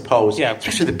 I suppose,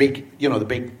 especially the big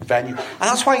venue, and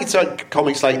that's why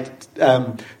comics like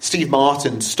Steve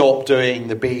Martin stopped doing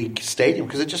the big stadium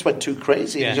because it just went too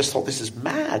crazy. Yeah. And just thought, this is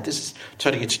mad. This is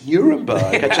turning into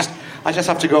Nuremberg. I just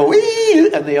have to go, wee,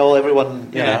 and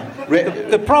everyone.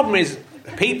 The problem is.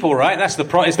 People, right? That's the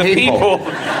problem. It's the people.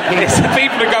 It's the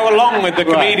people who go along with the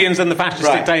comedians and the fascist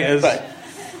dictators. Right.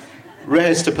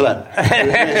 Res to plan.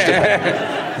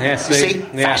 Yes, see?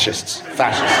 Fascists. It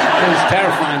was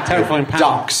terrifying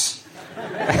power.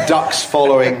 Ducks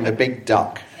following the big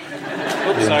duck.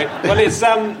 Oops, sorry. Well, it's...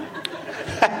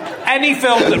 any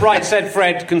film that Right Said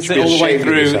Fred can sit all the way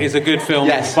through is a good film.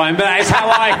 Yes. Fine, but that's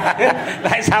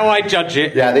how I judge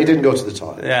it. Yeah, they didn't go to the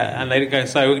toilet. Yeah, and they didn't go.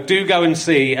 So do go and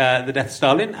see The Death of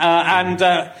Stalin. And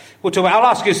we'll talk about... I'll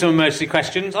ask you some emergency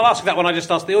questions. I'll ask you that one I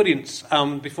just asked the audience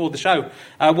before the show.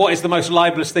 What is the most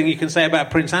libelous thing you can say about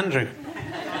Prince Andrew?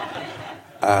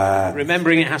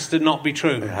 Remembering it has to not be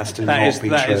true. It has to not be true.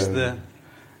 That is the...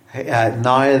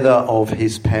 neither of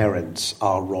his parents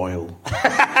are royal.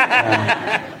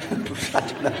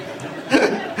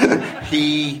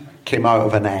 He came out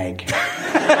of an egg.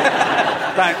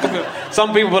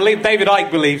 Some people believe... David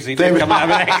Icke believes he did come out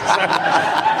of an egg.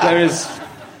 So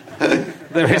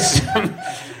there is some...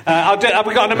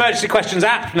 we've got an emergency questions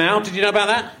app now. Did you know about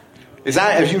that?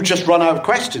 Have you just run out of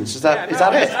questions? Is that it?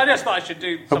 I just thought I should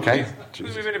do something. Okay.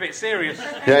 We've been a bit serious.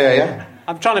 Yeah.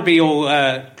 I'm trying to be all,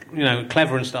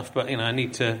 clever and stuff, but, I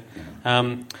need to...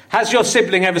 has your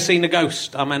sibling ever seen a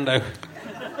ghost, Armando?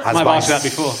 Might have asked you that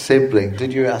before. Sibling.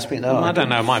 Did you ask me? No, I don't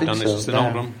know. I might have done think this. It's an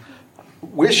old one.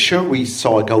 We're sure we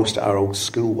saw a ghost at our old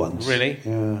school once. Really?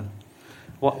 Yeah.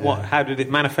 What? How did it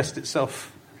manifest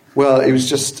itself? Well, it was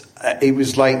just, it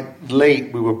was like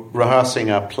late, we were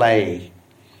rehearsing our play,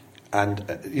 and,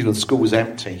 the school was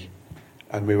empty,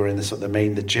 and we were in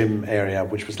the gym area,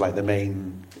 which was like the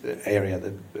main area,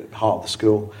 the heart of the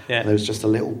school, and there was just a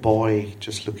little boy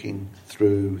just looking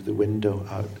through the window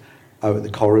out at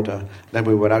the corridor. And then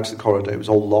we went out to the corridor, it was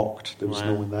all locked, there was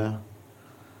no one there.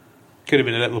 Could have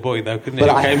been a little boy, though, couldn't it?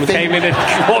 But Came in and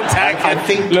walked out. I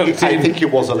think it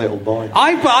was a little boy.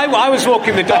 I was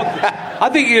walking the dog. I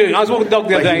was walking the dog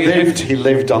the other day. He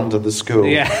lived under the school.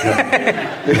 Yeah.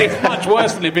 It's much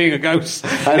worse than it being a ghost.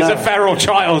 It's a feral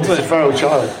child. It's a feral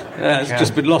child. It's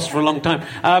just been lost for a long time.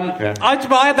 I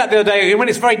had that the other day. When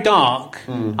it's very dark,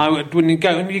 when you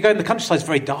go in the countryside, it's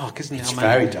very dark, isn't it? It's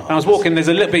very dark. I was walking. There's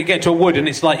a little bit. You get to a wood, and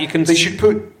it's like you can. They should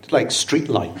put like street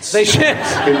lights. They should.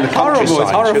 In the Horrible.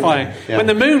 It's horrifying. Yeah. When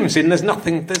the moon's in, there's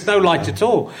nothing. There's no light at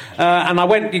all. And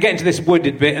you get into this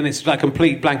wooded bit, and it's like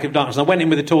complete blanket of darkness. And I went in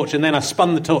with a torch, and then I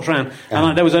spun the torch around,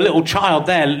 and there was a little child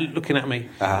there looking at me.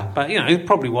 But it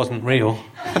probably wasn't real.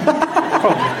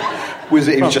 Probably. Was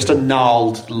it? It was just a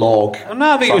gnarled log.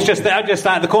 No, I think it was just at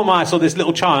the corner of my eye I saw this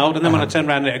little child, and then when I turned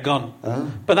around, it had gone.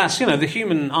 But that's the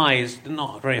human eye is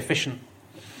not very efficient.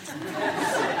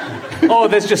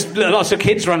 There's just lots of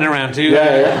kids running around too.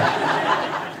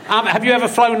 Have you ever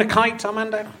flown a kite,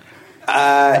 Armando?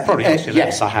 Probably.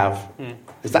 Yes, I have.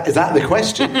 Is that the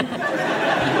question?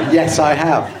 Yes, I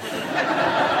have.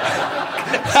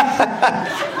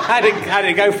 How did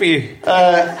it go for you?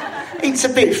 It's a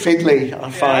bit fiddly, I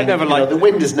find. I never liked the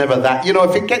wind is never that.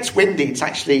 If it gets windy, it's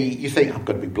actually, you think, I'm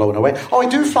going to be blown away. I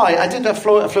do fly. I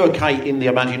flew a kite in the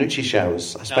Imaginucci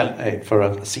shows. I spent it for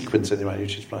a sequence in the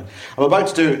Imaginucci flying. I'm about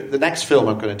to do, the next film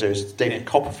I'm going to do is David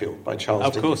Copperfield by Charles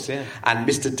Dickens. Of course, yeah. And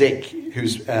Mr. Dick,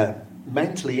 who's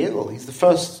mentally ill. He's the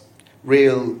first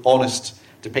real, honest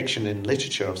depiction in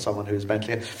literature of someone who is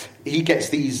mentally ill. He gets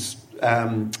these...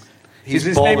 is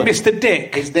his name Mr.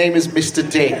 Dick? His name is Mr.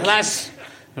 Dick.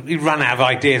 You run out of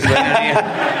ideas there,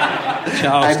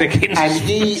 Charles Dickens. And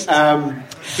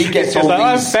he gets all these...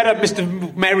 I'm fed up,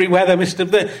 Mr. Merryweather, Mr.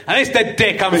 Dick.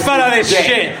 I'm fed up of this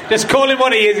shit. Just call him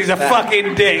what he is. He's a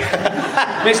fucking dick.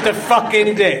 Mr.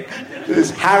 fucking Dick.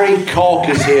 Harry Cork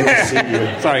is here to see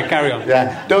you. Sorry, carry on.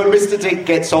 Yeah. No, Mr. Dick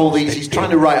gets all these... He's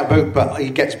trying to write a book, but he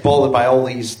gets bothered by all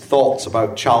these thoughts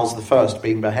about Charles I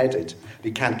being beheaded. He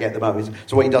can't get them out.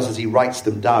 So what he does is he writes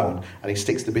them down, and he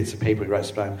sticks the bits of paper he writes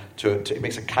them down he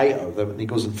makes a kite out of them, and he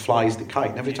goes and flies the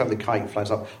kite. And every time the kite flies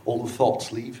up, all the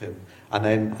thoughts leave him. And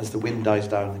then as the wind dies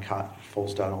down, the kite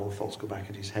falls down, all the thoughts go back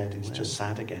in his head. He's just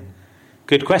sad again.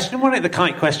 Good question, wasn't it? The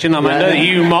kite question, Amanda, that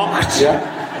you mocked.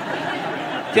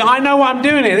 Yeah, I know what I'm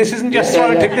doing here. This isn't just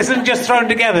this isn't just thrown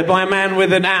together by a man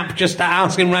with an app just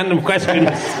asking random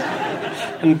questions.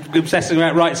 And obsessing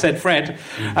about Right Said Fred.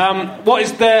 What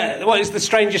is the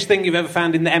strangest thing you've ever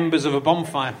found in the embers of a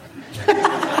bonfire?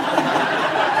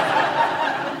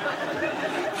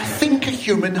 I think a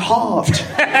human heart.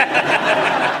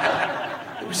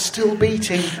 It was still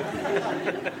beating.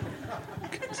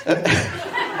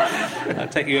 I'll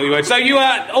take you your word. So you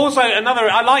are also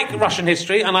I like Russian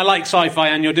history and I like sci-fi,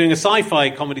 and you're doing a sci-fi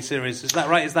comedy series. Is that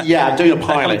right? Is that I'm doing a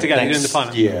pilot together? next You're doing the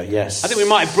pilot. year. Yes. I think we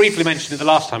might have briefly mentioned it the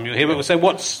last time you were here. But so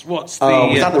what's the?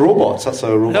 Was that the robots? That's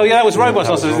a robot. Oh yeah, that was robots.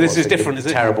 That was also, robots. This is different, is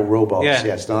it? Terrible robots. Yeah.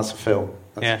 Yes. No, that's a film.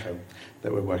 That's a film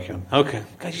that we're working on. Okay.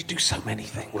 Guys, you do so many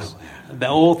things. They're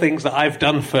all things that I've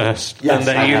done first, yes, and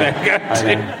that you then go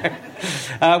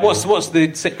to. What's the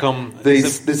sitcom? The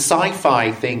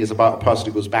sci-fi thing is about a person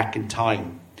who goes back in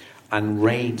time and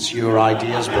raids your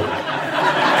ideas book.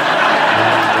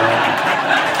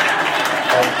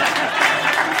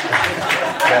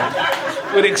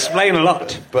 Would explain a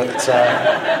lot. But,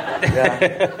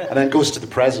 and then goes to the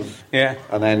present. Yeah.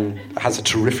 And then has a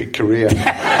terrific career.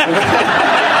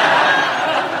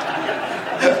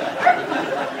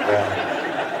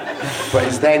 But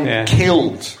is then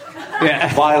killed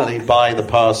violently by the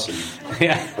person.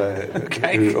 Yeah.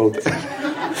 Okay.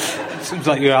 Seems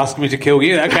like you're asking me to kill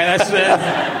you. Okay, that's...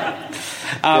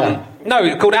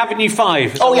 No, called Avenue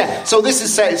 5. Oh, yeah. So this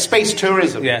is set in space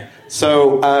tourism. Yeah.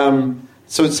 So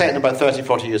it's set in about 30,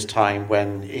 40 years' time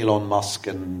when Elon Musk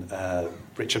and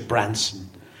Richard Branson,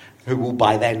 who will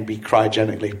by then be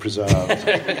cryogenically preserved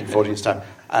in 40 years' time,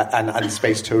 and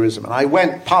space tourism.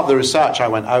 And part of the research, I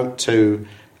went out to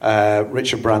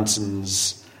Richard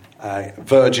Branson's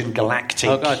Virgin Galactic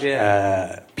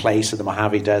place in the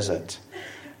Mojave Desert.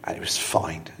 And it was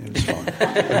fine. It's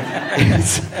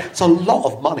a lot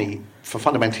of money for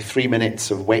fundamentally 3 minutes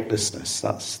of weightlessness.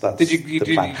 That's Did you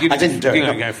the plan. I didn't do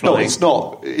it. Go No, it's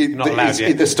not. Not allowed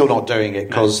yet. They're still not doing it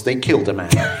because they killed a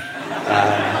man.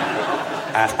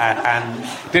 And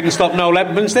didn't stop Noel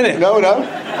Edmonds, did it? No.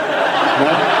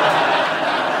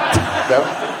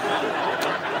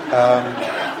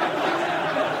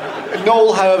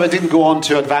 Noel, however, didn't go on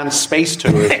to advanced space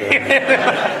tourism.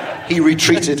 He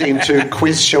retreated into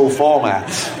quiz show format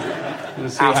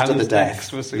after the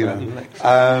death.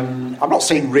 I'm not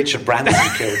saying Richard Branson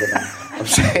killed him. I'm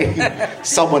saying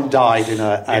someone died in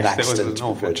an accident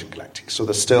on Virgin Galactic. So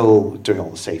they're still doing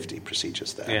all the safety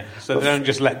procedures there. Yeah, so they don't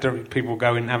just let people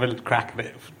go and have a crack at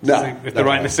it. If they're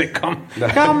writing a sitcom. No.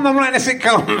 Come, I'm writing a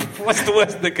sitcom. What's the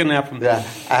worst that can happen? Yeah.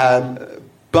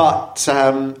 But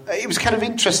it was kind of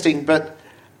interesting, but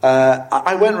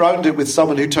I went round it with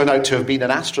someone who turned out to have been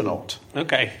an astronaut.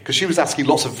 Okay. Because she was asking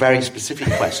lots of very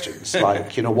specific questions,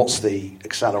 like, what's the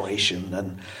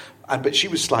acceleration? But she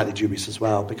was slightly dubious as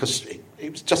well, because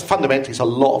it was just fundamentally, it's a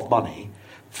lot of money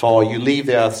for you leave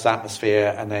the Earth's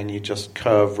atmosphere and then you just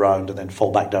curve round and then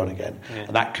fall back down again. Yeah.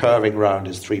 And that curving round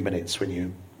is 3 minutes when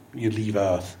you leave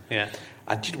Earth. Yeah.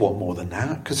 I did want more than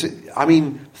that, because,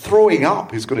 throwing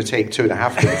up is going to take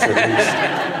 2.5 minutes at least.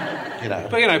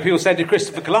 But, people said to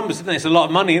Christopher Columbus, didn't they? It's a lot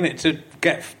of money, isn't it, to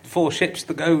get 4 ships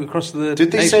to go across the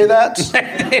Did they say that,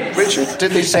 Richard?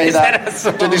 Did they say that?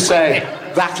 Did they say,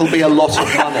 that'll be a lot of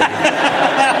money?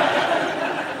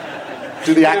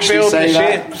 Did they actually say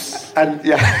that? Ships. And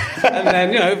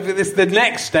then, the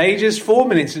next stage is 4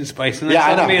 minutes in space, and then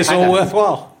suddenly it's all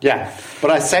worthwhile. Yeah. But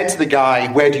I said to the guy,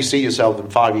 where do you see yourself in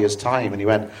 5 years' time? And he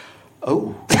went,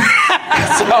 oh.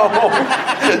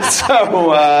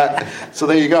 So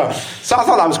there you go. So I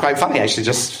thought that was quite funny, actually.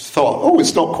 Just thought,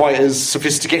 it's not quite as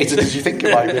sophisticated as you think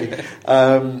it might be.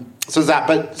 So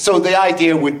the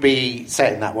idea would be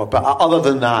set in that one. But other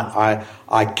than that,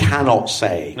 I cannot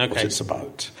say what it's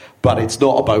about. But it's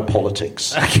not about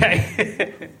politics.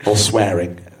 Okay. Or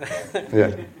swearing.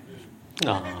 Yeah.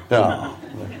 Oh. No.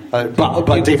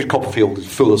 But David Copperfield is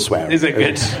full of swearing. Is it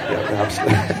good? Yeah,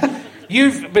 absolutely.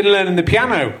 You've been learning the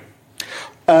piano.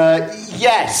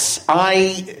 Yes,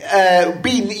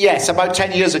 about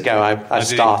 10 years ago I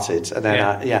started, and then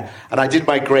and I did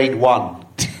my grade 1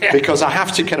 because I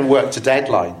have to kind of work to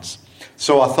deadlines.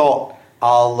 So I thought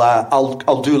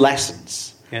I'll do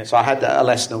lessons. Yeah. So I had a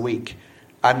lesson a week,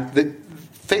 and the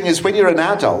thing is, when you're an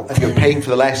adult and you're paying for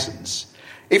the lessons,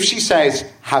 if she says,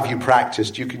 "Have you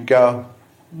practiced?" you can go,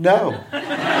 "No,"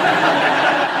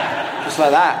 just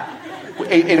like that.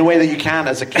 In a way that you can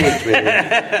as a kid, really.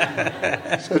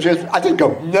 So I didn't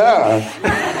go, no.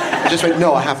 I just went,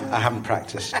 no, I haven't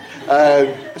practiced.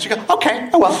 And she go, okay,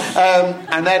 oh well.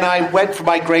 And then I went for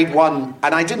my grade 1,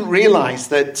 and I didn't realise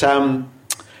that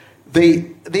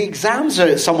the exams are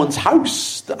at someone's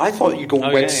house. I thought you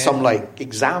went to some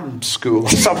exam school or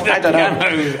something. I don't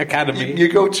know. Academy. You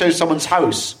go to someone's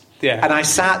house. Yeah. And I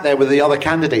sat there with the other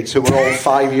candidates who were all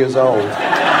 5 years old.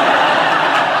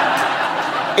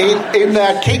 In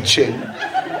their kitchen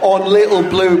on little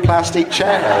blue plastic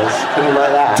chairs, kind of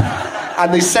like that.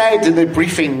 And they said in the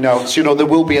briefing notes, there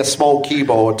will be a small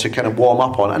keyboard to kind of warm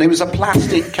up on. And it was a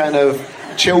plastic kind of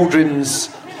children's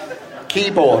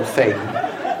keyboard thing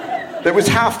that was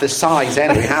half the size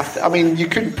anyway. You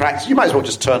couldn't practice. You might as well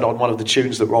just turn on one of the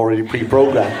tunes that were already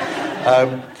pre-programmed.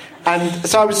 And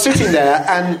so I was sitting there,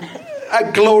 and a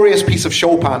glorious piece of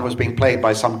Chopin was being played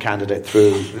by some candidate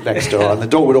through next door, and the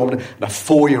door would open, and a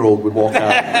 4-year-old would walk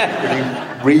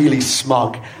out, really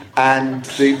smug. And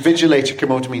the invigilator came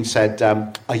over to me and said,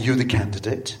 "Are you the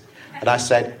candidate?" And I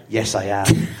said, "Yes, I am."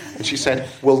 And she said,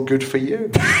 "Well, good for you."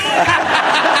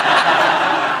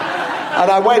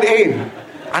 And I went in,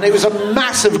 and it was a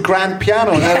massive grand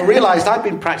piano, and then I realised I'd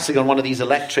been practicing on one of these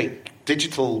electric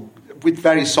digital with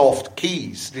very soft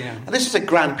keys. Yeah. And this is a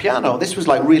grand piano. This was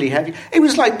really heavy. It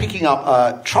was like picking up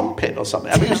a trumpet or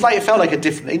something. It felt like a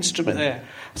different instrument. Yeah.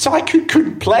 So I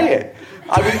couldn't play it.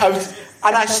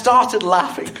 I started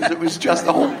laughing because it was just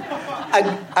the whole...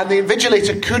 And the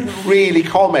invigilator couldn't really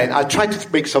comment. I tried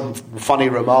to make some funny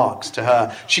remarks to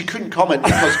her. She couldn't comment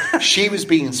because she was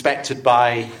being inspected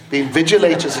by the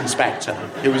invigilator's inspector,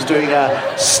 who was doing a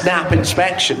snap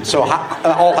inspection. So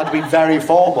all had to be very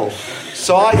formal.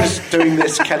 So I was doing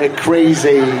this kind of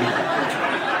crazy...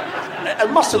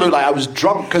 It must have looked like I was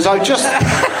drunk, because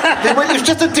it was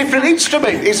just a different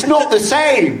instrument. It's not the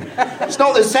same. It's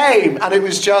not the same. And it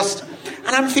was just...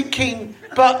 And I'm thinking,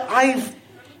 but I've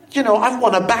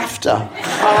won a BAFTA.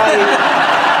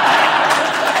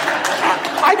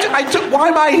 Why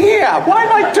am I here? Why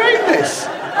am I doing this?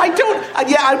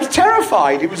 I was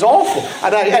terrified. It was awful.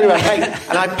 And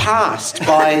I passed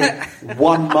by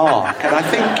 1 mark. And I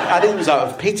think it was out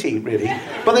of pity, really.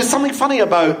 But there's something funny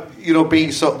about,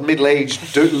 being sort of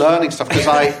middle-aged, learning stuff.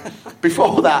 Because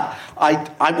before that,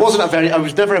 I was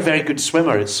never a very good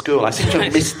swimmer at school. I seem to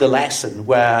have missed the lesson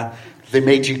where they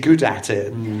made you good at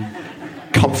it and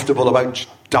comfortable about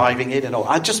diving in and all.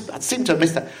 I seem to have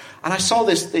missed that. And I saw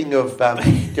this thing of,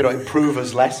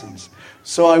 improvers' lessons.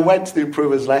 So I went to the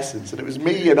improvers' lessons, and it was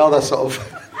me and other sort of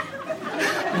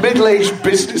middle-aged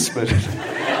businessmen,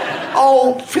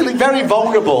 all feeling very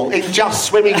vulnerable in just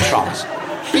swimming trunks,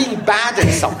 being bad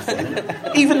at something,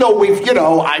 even though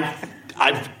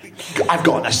I've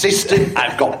got an assistant,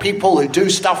 I've got people who do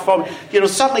stuff for me.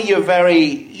 Suddenly you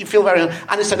feel very...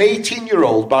 And it's an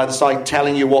 18-year-old by the side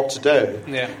telling you what to do.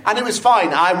 Yeah. And it was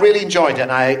fine. I really enjoyed it,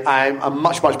 and I'm a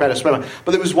much, much better swimmer.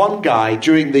 But there was one guy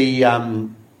during the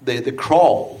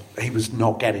crawl, he was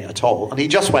not getting it at all. And he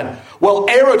just went, well,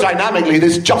 aerodynamically,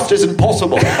 this just isn't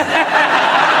possible.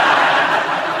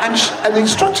 And the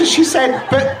instructor, she said,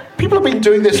 but people have been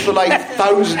doing this for like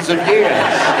thousands of years.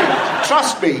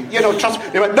 Trust me, trust me.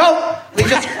 He went, no! And he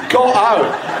just got out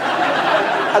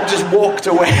and just walked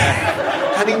away.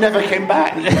 And he never came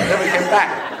back.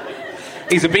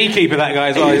 He's a beekeeper, that guy,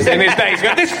 as well. In his day, he's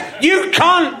going, you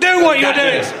can't do what you're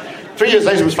doing. 3 years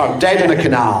later, was found dead in a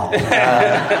canal.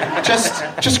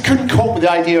 Just couldn't cope with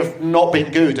the idea of not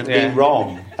being good and being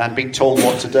wrong and being told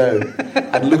what to do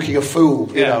and looking a fool,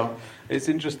 you know. It's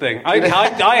interesting. I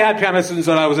had piano lessons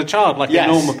when I was a child, like a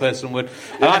normal person would.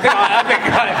 And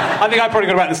I think I probably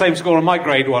got about the same score on my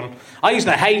grade one. I used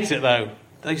to hate it, though.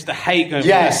 I used to hate going.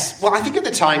 Yes. Well, I think at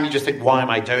the time you just think, why am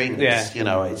I doing this? Yeah.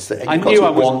 I knew I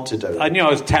want to do it. I knew I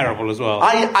was terrible as well.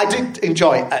 I did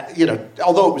enjoy,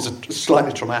 although it was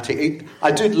slightly traumatic,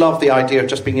 I did love the idea of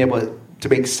just being able to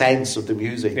make sense of the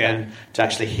music and to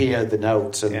actually hear the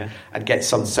notes and get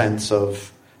some sense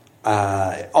of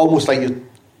almost like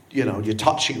you're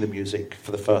touching the music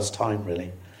for the first time,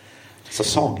 really. It's a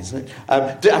song, isn't it?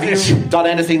 Have you done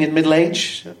anything in middle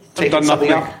age? I've done nothing.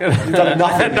 You've done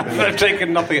nothing. I've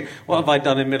taken nothing. What have I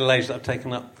done in middle age that I've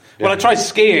taken up? Well, I tried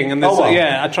skiing, and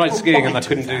I tried skiing, and I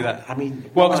couldn't do that. I mean,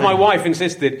 because my wife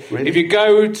insisted. Really? If you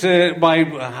go to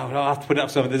I'll have to put it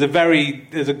up somewhere.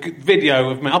 There's a good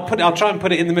video of me. I'll try and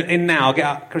put it in now. I'll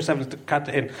get Chris Evans to cut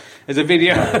it in. There's a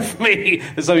video of me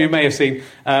that some of you may have seen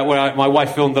where my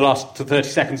wife filmed the last 30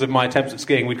 seconds of my attempts at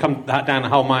skiing. We'd come down a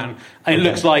whole mountain. And it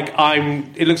looks like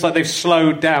they've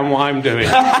slowed down what I'm doing.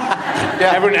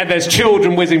 And there's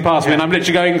children whizzing past me, and I'm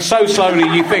literally going so slowly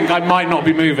you think I might not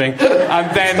be moving,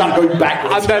 and then start going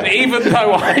backwards. And then even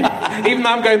though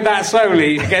I'm going that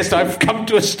slowly, I've come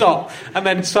to a stop, and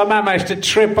then somehow managed to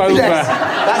trip over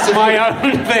my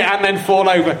own thing and then fall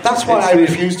over. That's why I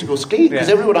refuse to go skiing, because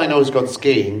everyone I know who's gone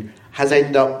skiing has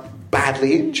ended up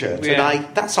badly injured,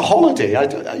 and that's a holiday.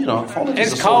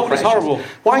 Holidays it's cold. It's horrible.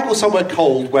 Why go somewhere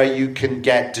cold where you can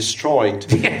get destroyed?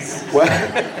 Yes,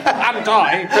 and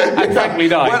die, and frankly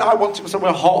die. Well, I want to go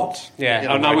somewhere hot.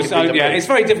 Yeah, it's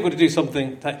very difficult to do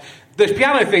something. The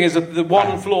piano thing is the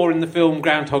one flaw in the film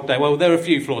Groundhog Day. Well, there are a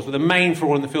few flaws, but the main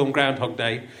flaw in the film Groundhog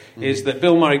Day is that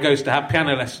Bill Murray goes to have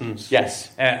piano lessons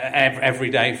every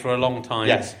day for a long time.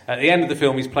 Yes. At the end of the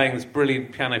film, he's playing this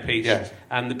brilliant piano piece,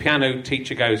 and the piano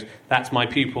teacher goes, "That's my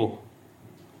pupil."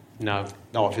 No.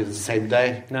 Not if it's the same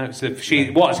day. No, so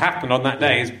what has happened on that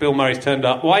day is Bill Murray's turned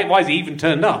up. Why has he even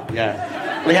turned up?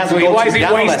 Yeah. Well, why has he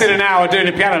wasted an hour doing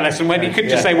a piano lesson when he could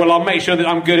just say, well, I'll make sure that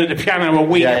I'm good at the piano a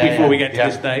week before we get to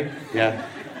this day? Yeah.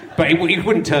 But he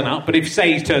wouldn't turn up. But if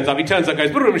he turns up, goes,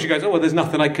 and she goes, oh, well, there's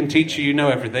nothing I can teach you. You know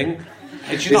everything.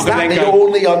 And she's is that the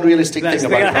only unrealistic thing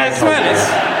about that?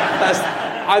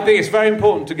 I think it's very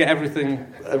important to get everything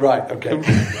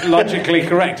logically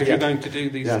correct if you're going to do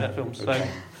these films. So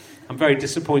I'm very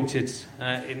disappointed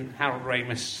in Harold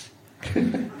Ramis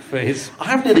for his... I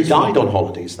have nearly died on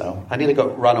holidays, though. I nearly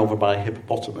got run over by a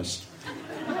hippopotamus.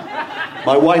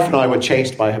 My wife and I were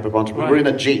chased by a hippopotamus. Right. We were in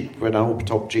a Jeep, we were in an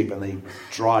open-top Jeep, and the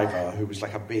driver, who was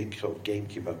like a big sort of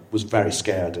gamekeeper, was very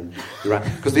scared. And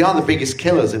because they are the biggest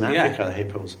killers in Africa, the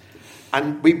hippos.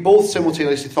 And we both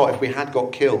simultaneously thought if we had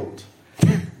got killed,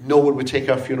 no one would take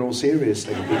our funeral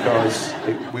seriously because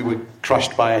we were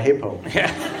crushed by a hippo.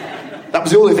 Yeah. That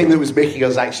was the only thing that was making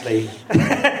us actually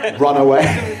run away.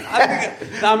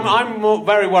 I'm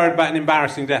very worried about an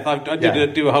embarrassing death. I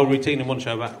did do a whole routine in one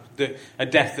show about a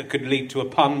death that could lead to a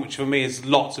pun, which for me is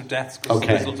lots of deaths, because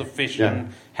there's lots of fish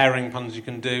and herring puns you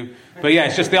can do. But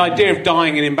it's just the idea of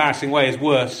dying in an embarrassing way is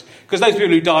worse, because those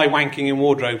people who die wanking in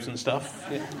wardrobes and stuff.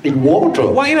 In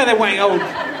wardrobes? Well, they wank...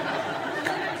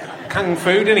 Kung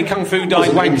Fu, didn't he? Kung Fu died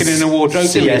wanking in a wardrobe.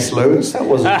 C.S. Lewis, that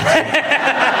wasn't.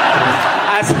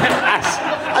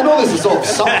 I know there's a sort of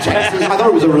subtext. I thought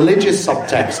it was a religious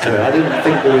subtext to it. I didn't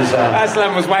think there was.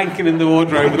 Aslan was wanking in the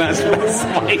wardrobe, and that's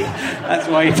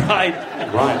why he died.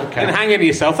 Right. Okay. And hanging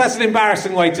yourself. That's an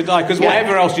embarrassing way to die, because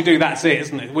whatever else you do, that's it,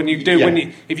 isn't it?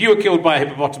 If you were killed by a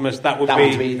hippopotamus, that would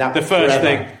be the first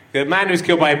thing. The man who's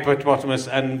killed by a hippopotamus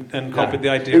and copied the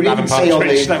idea of Alan Partridge. Who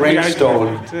even say on the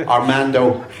gravestone,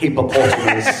 Armando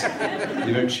Hippopotamus.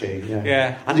 Iannucci,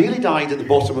 yeah. And he nearly died at the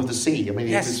bottom of the sea. I mean,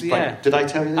 did I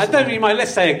tell you this? I don't. You might.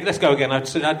 Let's go again.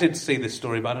 I did see this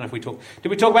story, but I don't know if we talked. Did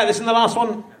we talk about this in the last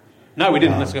one? No, we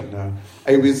didn't. Let's go. No,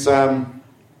 it was.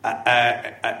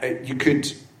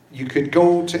 You could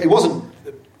go to. It wasn't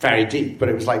very deep, but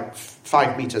it was like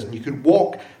 5 meters, and you could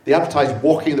walk. They advertised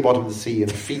walking at the bottom of the sea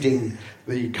and feeding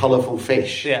the colourful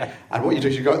fish. Yeah. And what you do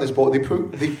is you go on this boat. They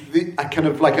put a kind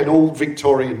of like an old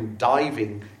Victorian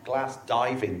glass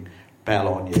diving bell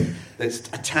on you that's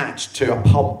attached to a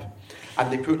pump,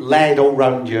 and they put lead all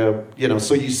round you,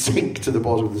 so you sink to the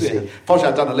bottom of the sea.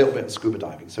 Fortunately, I'd done a little bit of scuba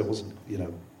diving, so it wasn't,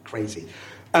 crazy.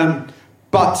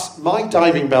 But my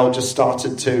diving bell just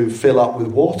started to fill up with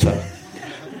water,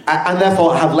 and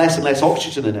therefore have less and less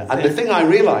oxygen in it. And the thing I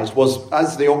realised was,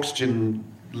 as the oxygen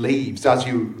leaves, as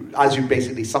you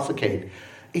basically suffocate,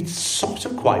 it's sort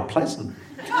of quite pleasant.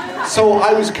 So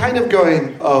I was kind of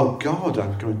going, oh God,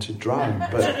 I'm going to drown,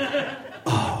 but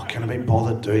can I be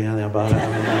bothered doing anything about it? I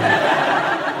mean,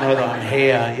 now that I'm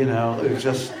here, it was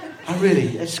just,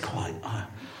 it's quite, I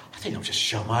think I'll just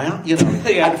shut my eye,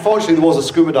 And fortunately there was a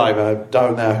scuba diver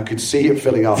down there who could see it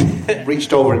filling up,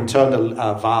 reached over and turned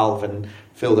a valve and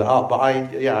filled it up, but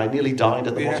I nearly died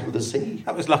at the bottom of the sea.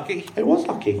 That was lucky. It was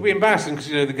lucky. It would be embarrassing because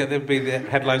there'd be the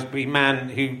headlines would be man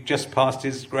who just passed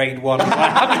his grade 1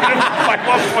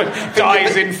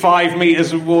 dies in 5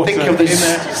 meters of water. Think of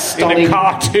this in a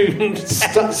cartoon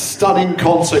stunning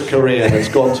concert career that's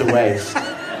gone to waste.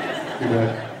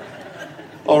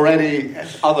 Already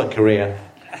other career.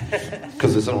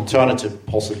 Because there's an alternative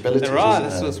possibility. There are.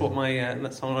 That's what my. I'm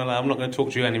not going to talk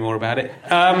to you anymore about it.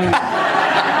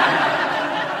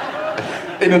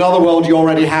 In another world, you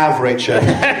already have, Richard,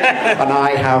 and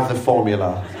I have the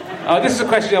formula. This is a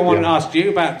question I wanted to ask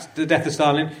you about the death of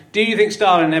Stalin. Do you think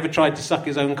Stalin ever tried to suck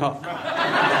his own cock?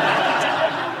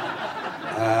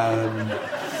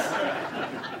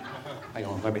 Hang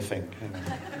on, let me think.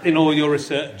 In all your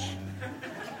research.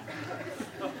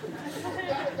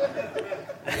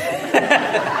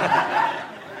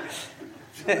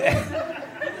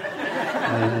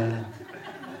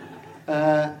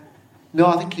 No,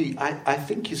 I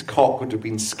think his cock would have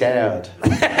been scared.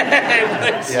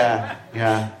 Yeah.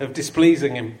 Of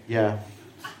displeasing him. Yeah.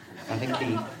 I think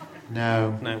he...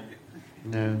 No.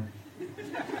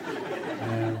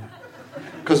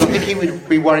 Because I think he would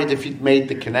be worried if he'd made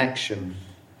the connection.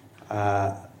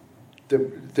 There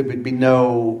would be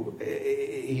no...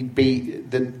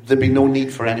 There'd be no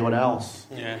need for anyone else.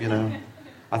 Yeah.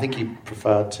 I think he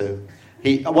preferred to...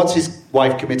 Once his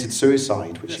wife committed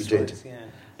suicide, which he did... Right, yeah.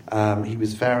 He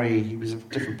was a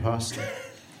different person,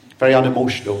 very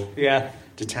unemotional,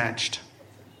 detached.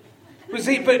 Was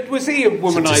he a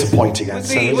womanizer? It's a disappointing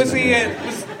answer.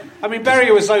 Berry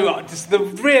was so. Just the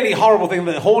really horrible thing,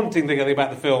 the haunting thing about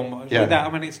the film. Yeah.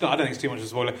 It's not. I don't think it's too much of a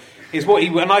spoiler. Is what he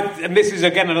and this is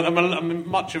again.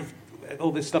 Much of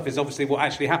all this stuff is obviously what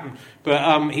actually happened.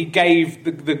 But he gave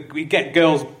he get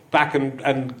girls back and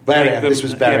Beria. This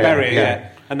was Beria. Beria,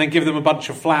 and then give them a bunch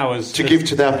of flowers to give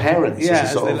to their parents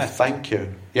as a sort of left. Thank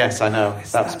you. Yes, I know.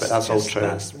 That's all true.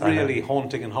 That's really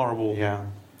haunting and horrible. Yeah.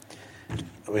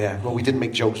 Yeah. Well, we didn't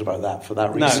make jokes about that for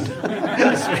that reason. No.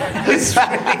 It's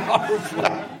really horrible.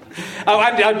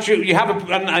 And you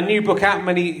have a new book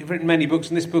out. You've written many books,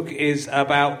 and this book is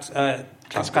about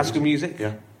classical music.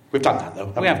 Yeah. We've done that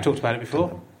though. We have talked about it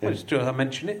before. Yeah. I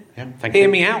mentioned it. Yeah. Thank you. Hear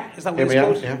Me Out. Is that what it's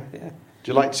called? Yeah.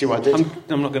 Do you like to see what I did?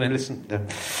 I'm not going to listen. No.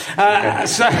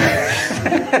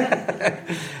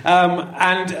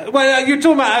 You're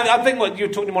talking about. I think what you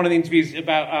were talking in one of the interviews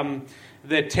about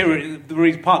the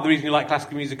tyranny. Part of the reason you like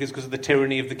classical music is because of the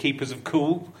tyranny of the keepers of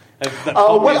cool.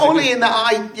 Only in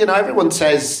that everyone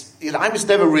says, I was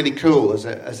never really cool as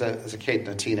a kid and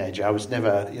a teenager. I was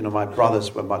never, my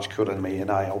brothers were much cooler than me,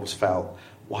 and I always felt,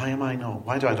 why am I not?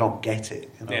 Why do I not get it?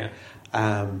 Yeah.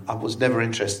 I was never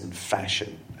interested in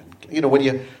fashion. And, when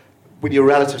your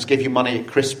relatives gave you money at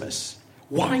Christmas,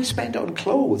 why spend it on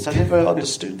clothes? I never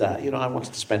understood that. I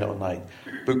wanted to spend it on like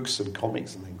books and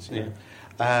comics and things.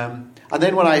 And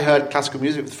then when I heard classical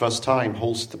music for the first time,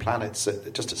 Halls to the Planets,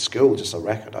 just at school, just a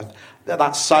record,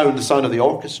 that sound, the sound of the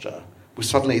orchestra, was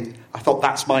suddenly, I thought,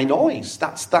 that's my noise.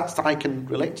 That's I can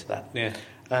relate to that. Yeah.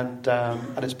 And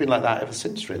it's been like that ever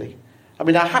since, really. I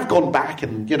mean, I have gone back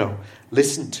and,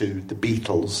 listened to the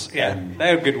Beatles. Yeah, and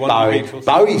they're a good one, Bowie. the Beatles.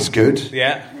 Bowie's good.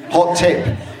 Yeah. Hot tip.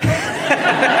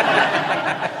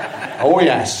 Oh,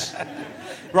 yes.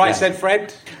 Right, said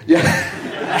Fred. Yeah.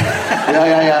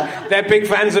 Yeah. They're big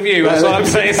fans of you, that's what I'm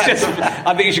saying. It's just,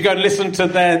 I think you should go and listen to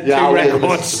their I'll records.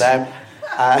 listen to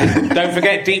them. Don't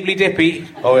forget Deeply Dippy.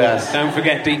 Oh, yes. Don't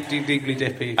forget Deeply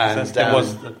Dippy. And, There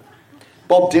was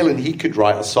Bob Dylan, he could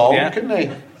write a song, couldn't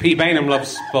he? Pete Bainham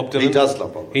loves Bob Dylan. He does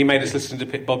love Bob Dylan. He made us listen to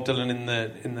Bob Dylan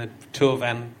in the tour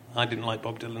van. I didn't like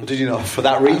Bob Dylan. Did you not? For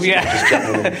that reason?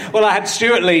 Yeah. Well, I had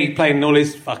Stuart Lee playing all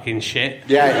his fucking shit.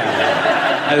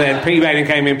 Yeah. And then Pete Bainham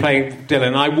came in playing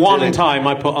Dylan. One time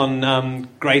I put on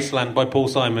Graceland by Paul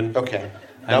Simon. Okay.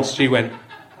 And Stu went,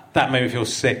 that made me feel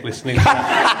sick listening to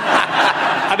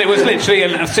that. And it was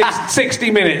literally 60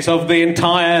 minutes of the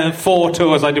entire 4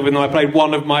 tours I did with them. I played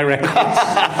one of my records.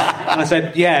 And I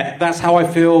said, yeah, that's how I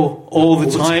feel all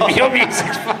the time. Your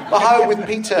music's fun. Well, how with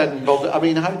Peter and Bob? I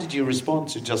mean, how did you respond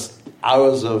to just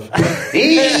hours of?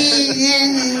 You've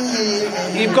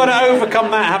got to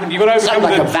overcome that, haven't you? You've got to overcome Sound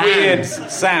like the a weird band.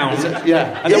 sound.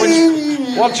 Yeah. And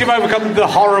then once you've overcome the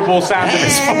horrible sound of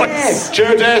his voice,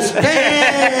 Judas.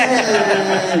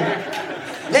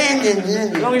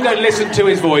 as long as you don't listen to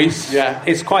his voice,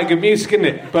 it's quite good music, isn't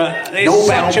it? But it's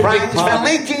Nobel such a big Prize part. for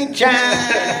literature.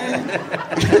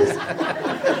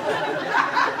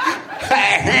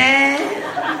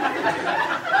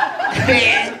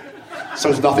 So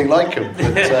it's nothing like him.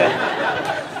 But,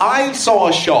 I saw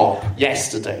a shop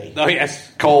yesterday. Oh,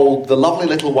 yes. Called the Lovely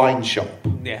Little Wine Shop.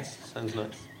 Yes, sounds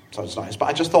nice. Sounds nice. But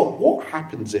I just thought, what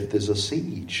happens if there's a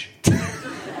siege?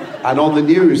 And on the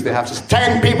news they have to say,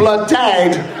 10 people are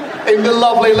dead in the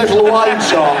Lovely Little Wine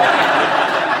Shop.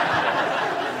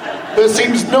 There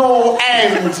seems no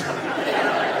end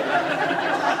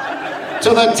to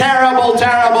the terrible,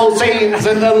 terrible scenes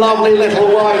in the Lovely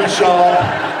Little Wine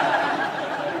Shop.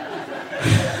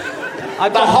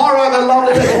 The horror of the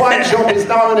Lovely Little Wine Shop is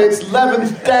now in its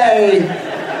 11th day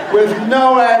with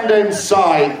no end in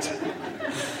sight.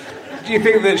 Do you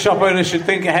think that shop owners should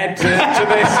think ahead to this?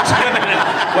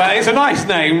 Well, it's a nice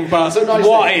name, but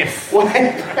what if?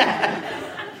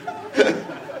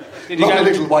 Lovely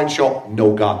Little Wine Shop,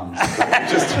 no guns.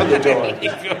 Just on the door.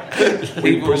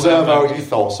 We preserve our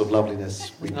ethos of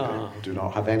loveliness. We do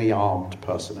not have any armed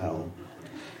personnel.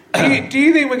 Do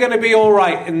you think we're going to be all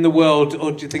right in the world,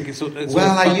 or do you think it's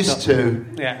well, I used to.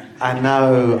 Yeah. And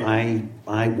now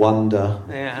I wonder.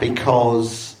 Yeah.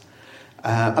 Because,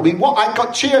 I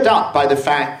got cheered up by the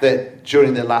fact that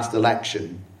during the last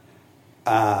election,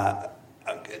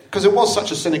 because it was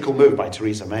such a cynical move by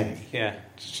Theresa May. Yeah.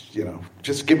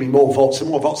 Just give me more votes. The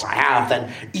more votes I have,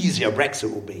 then easier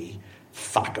Brexit will be.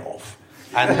 Fuck off.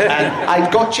 And I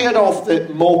got cheered off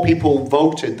that more people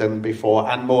voted than before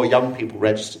and more young people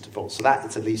registered to vote. So that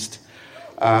is at least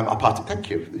a part of... Thank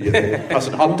you. The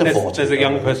person under 40. There's a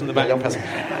young person in the back. A young person.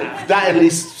 That at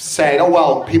least said, oh,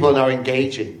 well, people are now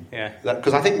engaging. Yeah.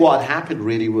 Because I think what had happened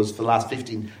really was for the last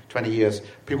 15, 20 years,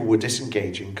 people were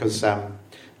disengaging because...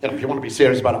 if you want to be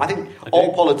serious about it, I think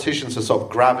all politicians have sort of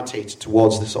gravitated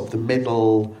towards the sort of the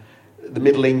middle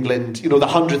England, the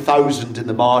 100,000 in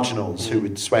the marginals who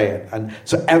would sway it. And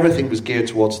so everything was geared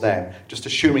towards them, just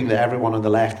assuming that everyone on the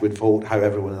left would vote how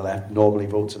everyone on the left normally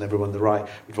votes and everyone on the right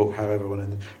would vote how everyone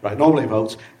on the right normally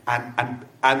votes. And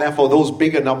therefore those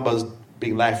bigger numbers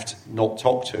being left not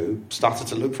talked to started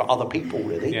to look for other people,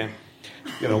 really. Yeah.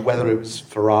 Whether it was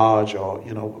Farage or,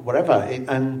 whatever.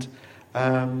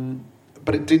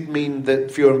 But it did mean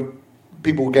that fewer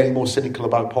people were getting more cynical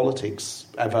about politics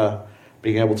ever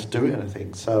being able to do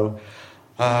anything. So,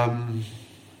 and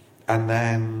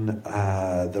then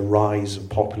the rise of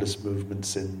populist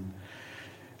movements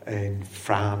in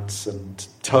France and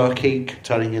Turkey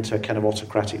turning into a kind of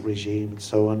autocratic regime and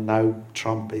so on. Now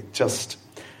Trump, it just...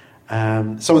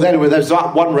 so anyway, there's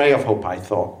that one ray of hope, I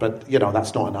thought, but,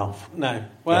 that's not enough. No.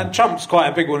 Well, and Trump's quite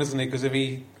a big one, isn't he? Because if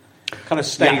he kind of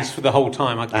stays for the whole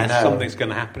time, I guess something's going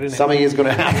to happen, isn't it? Something is going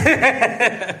to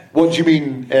happen. What do you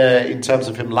mean in terms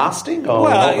of him lasting? Or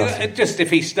just if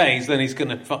he stays, then he's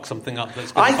going to fuck something up.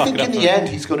 That's going to fuck it up. I think in the end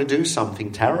he's going to do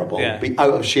something terrible. Be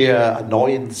out of sheer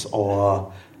annoyance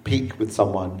or pique with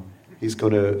someone. He's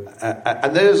going to...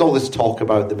 and there's all this talk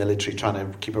about the military trying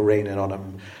to keep a rein in on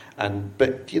him.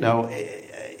 But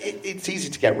it's easy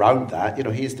to get round that.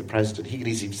 He is the president. He can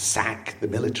easily sack the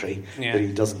military that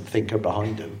he doesn't think are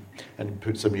behind him and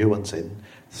put some new ones in.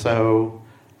 So,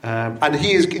 And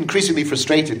he is increasingly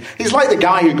frustrated. He's like the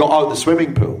guy who got out of the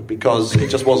swimming pool because it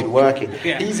just wasn't working.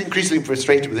 Yeah. He's increasingly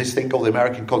frustrated with this thing called the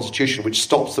American Constitution, which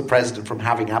stops the president from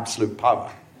having absolute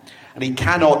power. And he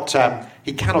cannot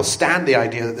stand the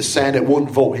idea that the Senate won't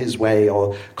vote his way,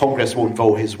 or Congress won't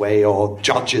vote his way, or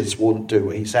judges won't do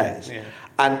what he says. Yeah.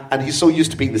 And he's so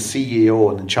used to being the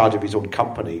CEO and in charge of his own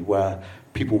company, where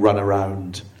people run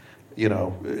around,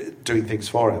 doing things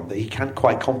for him, that he can't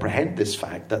quite comprehend this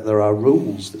fact that there are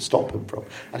rules that stop him from.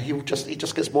 And he just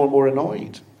gets more and more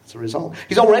annoyed as a result.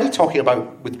 He's already talking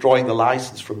about withdrawing the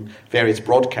license from various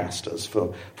broadcasters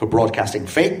for broadcasting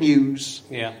fake news.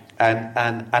 Yeah.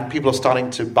 And people are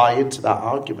starting to buy into that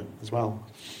argument as well.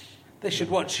 They should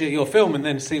watch your film and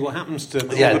then see what happens to all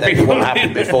the people. What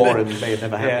happened before and may have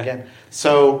never happened again.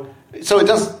 So it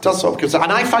does sort of give,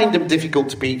 and I find him difficult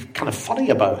to be kind of funny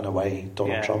about in a way,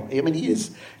 Donald Trump. I mean, he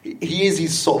is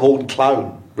his sort of own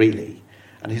clown, really,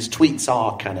 and his tweets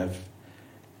are kind of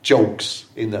jokes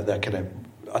in that they're kind of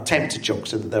attempted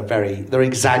jokes, and that they're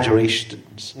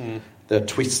exaggerations, they're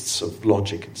twists of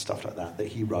logic and stuff like that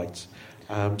he writes.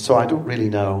 So I don't really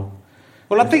know.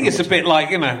 Well, I think it's a bit like,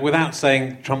 without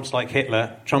saying Trump's like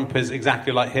Hitler, Trump is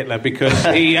exactly like Hitler because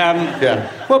he...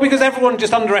 Well, because everyone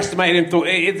just underestimated him, thought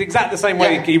it's exactly the same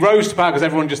way. Yeah. He rose to power because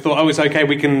everyone just thought, it's okay,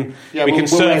 we can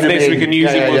surf this, we can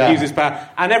use it, we'll use this power.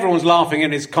 And everyone's laughing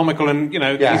and it's comical and,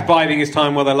 he's biding his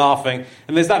time while they're laughing.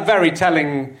 And there's that very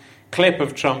telling clip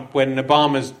of Trump when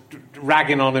Obama's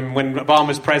ragging on him, when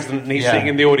Obama's president and he's sitting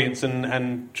in the audience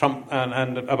and Trump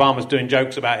and Obama's doing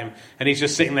jokes about him and he's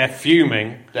just sitting there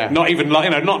fuming, not even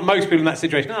like, not most people in that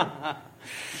situation, but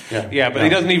he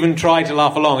doesn't even try to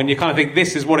laugh along, and you kind of think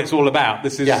this is what it's all about.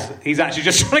 This is he's actually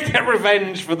just trying to get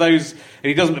revenge for those, and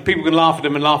he doesn't, people can laugh at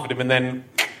him and then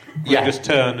just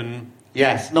turn and...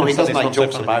 Yes, no, he doesn't like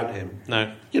jokes about him.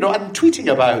 No. I'm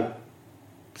tweeting about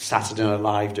Saturday Night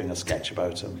Live doing a sketch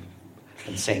about him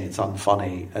and saying it's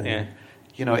unfunny, and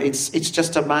it's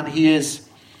just a man. He is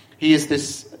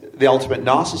the ultimate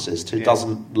narcissist who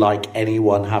doesn't like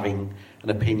anyone having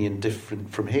an opinion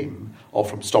different from him or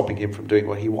from stopping him from doing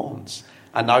what he wants.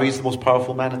 And now he's the most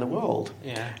powerful man in the world.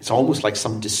 Yeah. It's almost like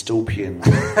some dystopian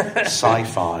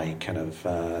sci-fi kind of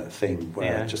thing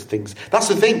where just things. That's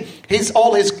the thing.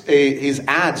 All his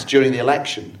ads during the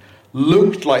election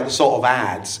looked like the sort of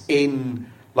ads in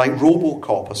like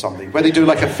RoboCop or something, where they do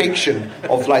like a fiction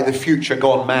of like the future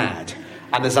gone mad,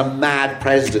 and there's a mad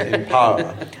president in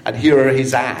power, and here are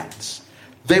his ads.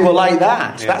 They were like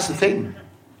that. Yeah. That's the thing,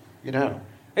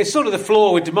 It's sort of the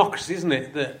flaw with democracy, isn't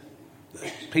it? That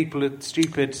people are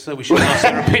stupid, so we shouldn't ask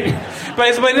their opinion.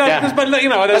 But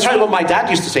that's right. What my dad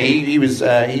used to say.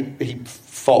 He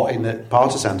fought in the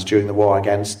partisans during the war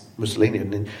against Mussolini,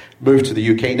 and then moved to the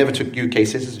UK. He never took UK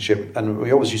citizenship, and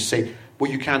we always used to say, well,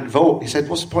 you can't vote. He said,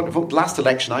 what's the point of vote? The last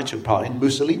election I took part in,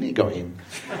 Mussolini got in.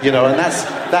 And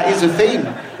that is a thing,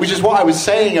 which is what I was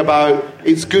saying about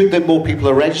it's good that more people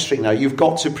are registering now. You've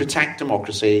got to protect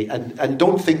democracy, and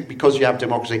don't think because you have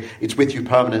democracy, it's with you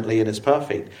permanently and it's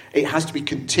perfect. It has to be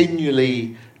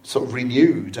continually sort of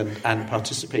renewed and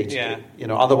participated. Yeah.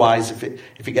 Otherwise, if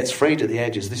it gets frayed at the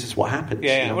edges, this is what happens.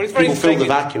 Yeah. Well, it's people fill the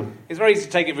vacuum. It's very easy to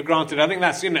take it for granted. I think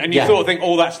that's and you sort of think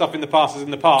all that stuff in the past is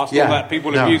in the past. All that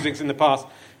people abusing is in the past.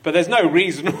 But there's no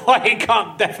reason why it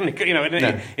can't definitely.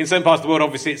 In certain parts of the world,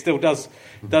 obviously, it still does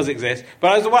exist.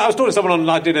 But I was talking to someone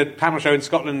I did a panel show in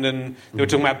Scotland, and they were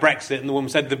talking about Brexit, and the woman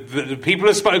said the people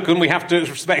have spoken. We have to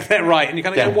respect their right. And you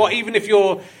kind of go, what? Even if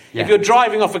you're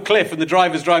driving off a cliff and the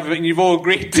driver's driving, and you've all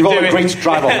agreed to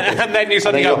drive off, and then you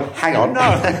suddenly go, hang on,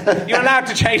 no, you're allowed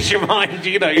to change your mind.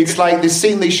 It's like the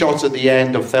scene they shot at the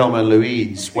end of Thelma and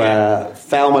Louise, where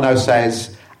Thelma now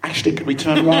says, "Actually, could we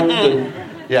turn around?"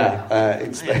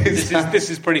 And, this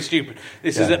is pretty stupid.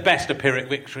 This is at best a Pyrrhic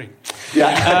victory.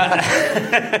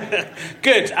 Yeah.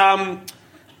 Good.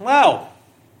 Well,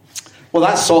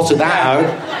 that's sorted that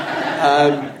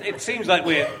out. It seems like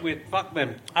we're fucked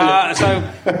then.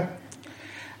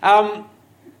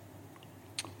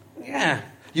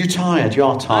 You tired?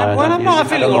 You're tired. I'm not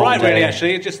feeling all right, really.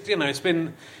 Actually, it's just it's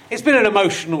been an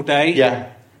emotional day. Yeah.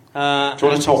 Do you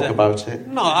want to talk about it?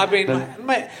 No, I mean,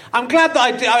 I'm glad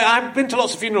that I've been to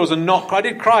lots of funerals and not. I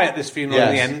did cry at this funeral in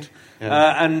the end,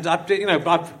 and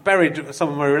I've buried some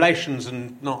of my relations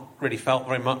and not really felt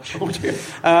very much. Oh dear.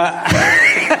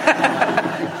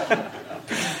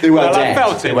 They were dead. I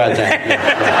felt it. They were dead.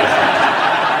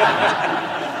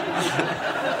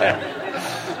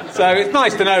 So it's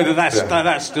nice to know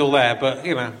that's still there, but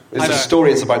it's a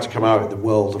story that's about to come out in the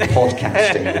world of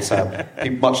podcasting.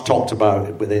 It's much talked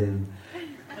about within.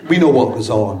 We know what goes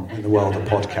on in the world of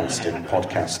podcasting,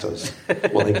 podcasters,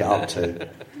 what they get up to,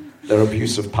 their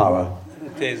abuse of power.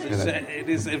 It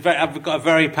is. I've got a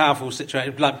very powerful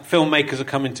situation. Like, filmmakers are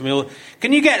coming to me.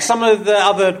 Can you get some of the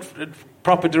other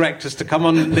proper directors to come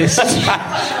on this?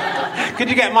 Could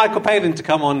you get Michael Palin to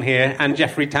come on here, and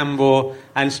Jeffrey Tambor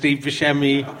and Steve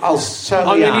Buscemi? I'll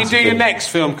certainly when you ask do your them. next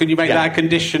film, can you make that a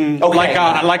condition, Okay.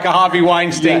 like a Harvey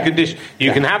Weinstein condition?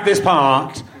 You can have this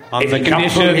part on the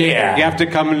condition you have to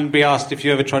come and be asked if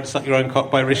you ever tried to suck your own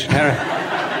cock by Richard Herring.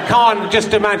 Can't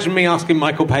just imagine me asking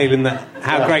Michael Palin that.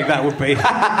 How great that would be.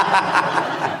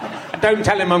 Don't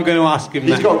tell him I'm going to ask him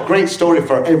that. He's got a great story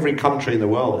for every country in the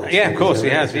world. Actually. Yeah, of course he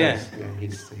has, yeah.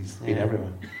 He's been everywhere.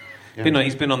 Yeah.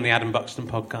 He's been on the Adam Buxton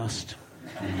podcast.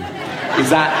 Is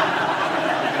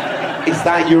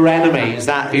that your enemy?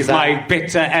 He's my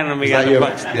bitter enemy, Adam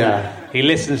Buxton. Yeah. He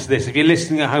listens to this. If you're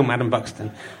listening at home, Adam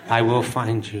Buxton, I will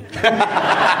find you. And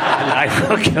I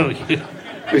will kill you.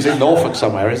 He's in Norfolk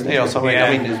somewhere, isn't he? Or somewhere. Yeah.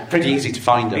 I mean, it's pretty easy to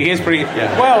find him. He is pretty...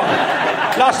 Yeah. Well,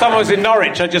 last time I was in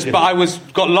Norwich,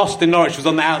 got lost in Norwich, was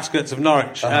on the outskirts of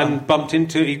Norwich, and bumped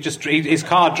into... his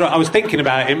car... I was thinking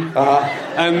about him,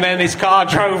 and then his car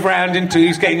drove round into... He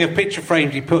was getting a picture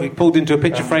framed. He pulled into a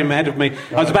picture frame ahead of me.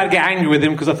 I was about to get angry with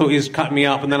him because I thought he was cutting me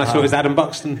up, and then I saw it was Adam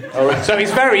Buxton. So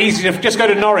it's very easy to just go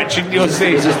to Norwich and you'll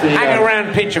see. Hang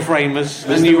around picture framers.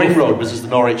 Was the ring road? Was this the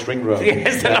Norwich ring road?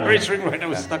 Yes, the Norwich ring road I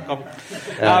was stuck on.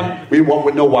 We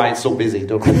know why it's so busy,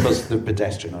 don't we? Because the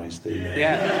pedestrianised.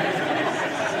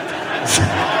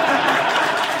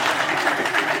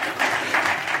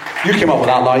 You came up with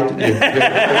that line, didn't you?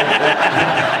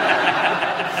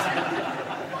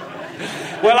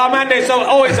 Well, Armando, it's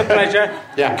always a pleasure.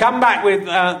 Yeah. Come back with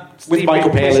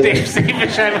Michael Palin. Steve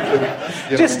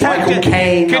Buscemi. Michael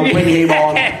Caine, I'll bring him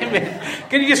on.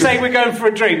 Can you just say we're going for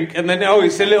a drink, and then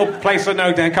it's a little place I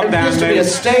know down. Come down. There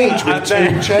used to be a stage with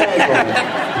two chairs on it.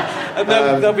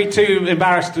 And they'll be too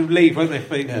embarrassed to leave, won't they?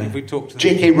 If we talk to them.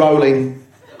 J.K. Rowling,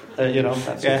 that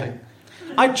sort of thing.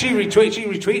 She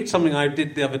retweeted something I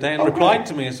did the other day and replied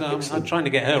to me. So I'm trying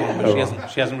to get her on, but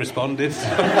she hasn't responded.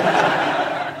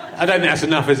 I don't think that's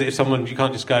enough, is it? If you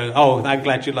can't just go, oh, I'm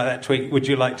glad you like that tweet. Would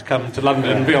you like to come to London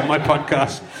and be on my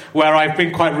podcast? Where I've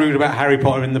been quite rude about Harry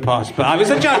Potter in the past, but it was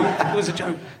a joke. It was a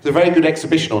joke. There's a very good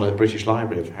exhibition on at the British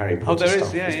Library of Harry Potter. Oh, there is.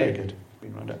 stuff. Yeah, it's very good.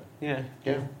 Been around it. Yeah.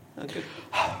 Yeah. Oh, good.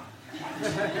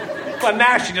 Well,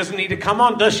 now she doesn't need to come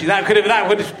on, does she? Now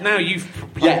you've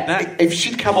played that. If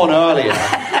she'd come on earlier,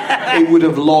 it would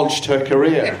have launched her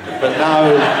career. But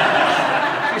now,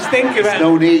 Just think about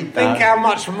no need. Think how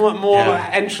much more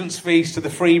entrance fees to the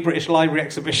free British Library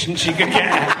exhibition she could get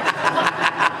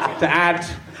to add.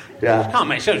 Yeah. She can't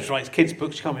make. She writes kids'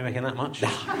 books. She can't be making that much.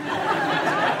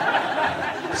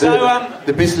 So,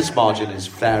 the business margin is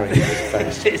very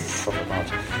profit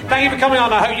margin. thank you for coming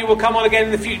on. I hope you will come on again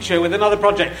in the future with another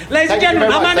project. Ladies and Thank you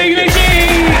gentlemen, very much. Armando Thank you. Iannucci!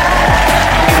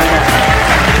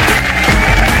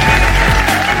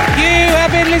 You have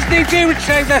been listening to Rich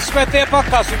Herring's Leicester Square Theatre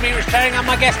podcast with me, Rich Herring, and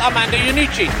my guest, Armando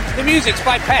Iannucci. The music's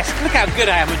by Pest. Look how good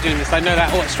I am at doing this. I know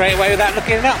that straight away without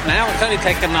looking it up now. It's only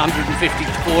taken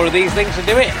 154 of these things to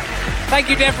do it. Thank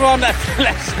you to everyone at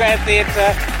Leicester Square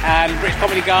Theatre and British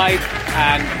Comedy Guide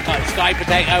and Sky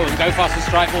Potato and Go Faster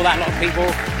Stripe, all that lot of people.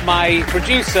 My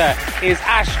producer is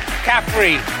Ash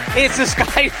Caffrey. It's the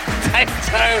Sky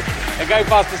Potato, a Go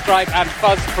Faster Stripe and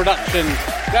Fuzz production.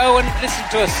 Go and listen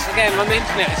to us again on the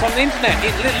internet. It's on the internet.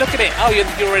 Look at it. Oh, you're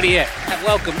already here.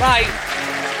 Welcome. Bye.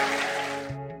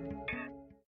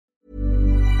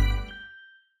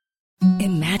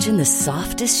 Imagine the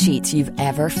softest sheets you've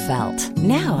ever felt.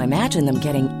 Now imagine them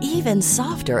getting even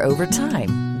softer over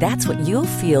time. That's what you'll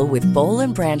feel with Boll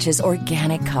 & Branch's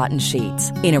organic cotton sheets.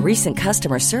 In a recent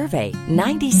customer survey,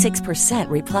 96%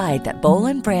 replied that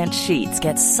Boll & Branch sheets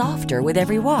get softer with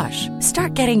every wash.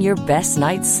 Start getting your best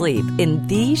night's sleep in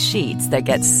these sheets that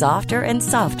get softer and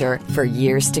softer for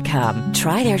years to come.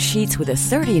 Try their sheets with a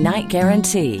 30-night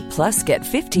guarantee. Plus, get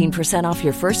 15% off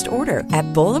your first order at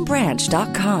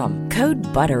bollandbranch.com. Code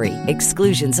BUTTERY.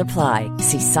 Exclusions apply.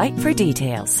 See site for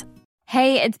details.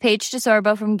 Hey, it's Paige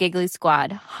DeSorbo from Giggly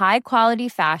Squad. High quality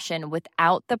fashion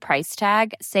without the price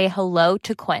tag. Say hello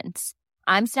to Quince.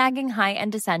 I'm snagging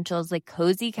high-end essentials like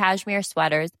cozy cashmere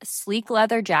sweaters, sleek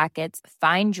leather jackets,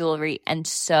 fine jewelry, and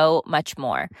so much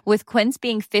more. With Quince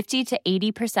being 50 to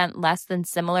 80% less than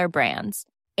similar brands.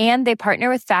 And they partner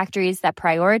with factories that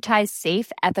prioritize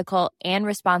safe, ethical, and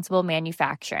responsible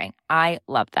manufacturing. I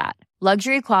love that.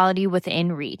 Luxury quality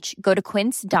within reach. Go to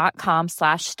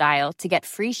quince.com/style to get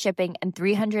free shipping and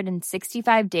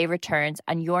 365-day returns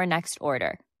on your next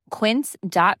order.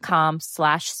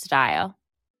 Quince.com/style.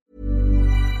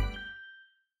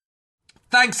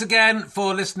 Thanks again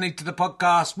for listening to the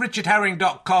podcast.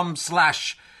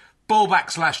 richardherring.com/podcast.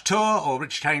 Ballback/tour or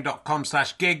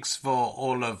richardherring.com/gigs for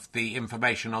all of the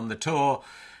information on the tour.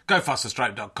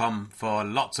 GoFasterStroke.com for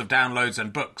lots of downloads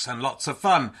and books and lots of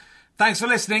fun. Thanks for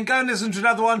listening. Go and listen to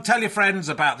another one. Tell your friends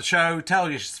about the show. Tell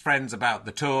your friends about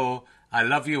the tour. I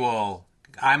love you all.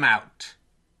 I'm out.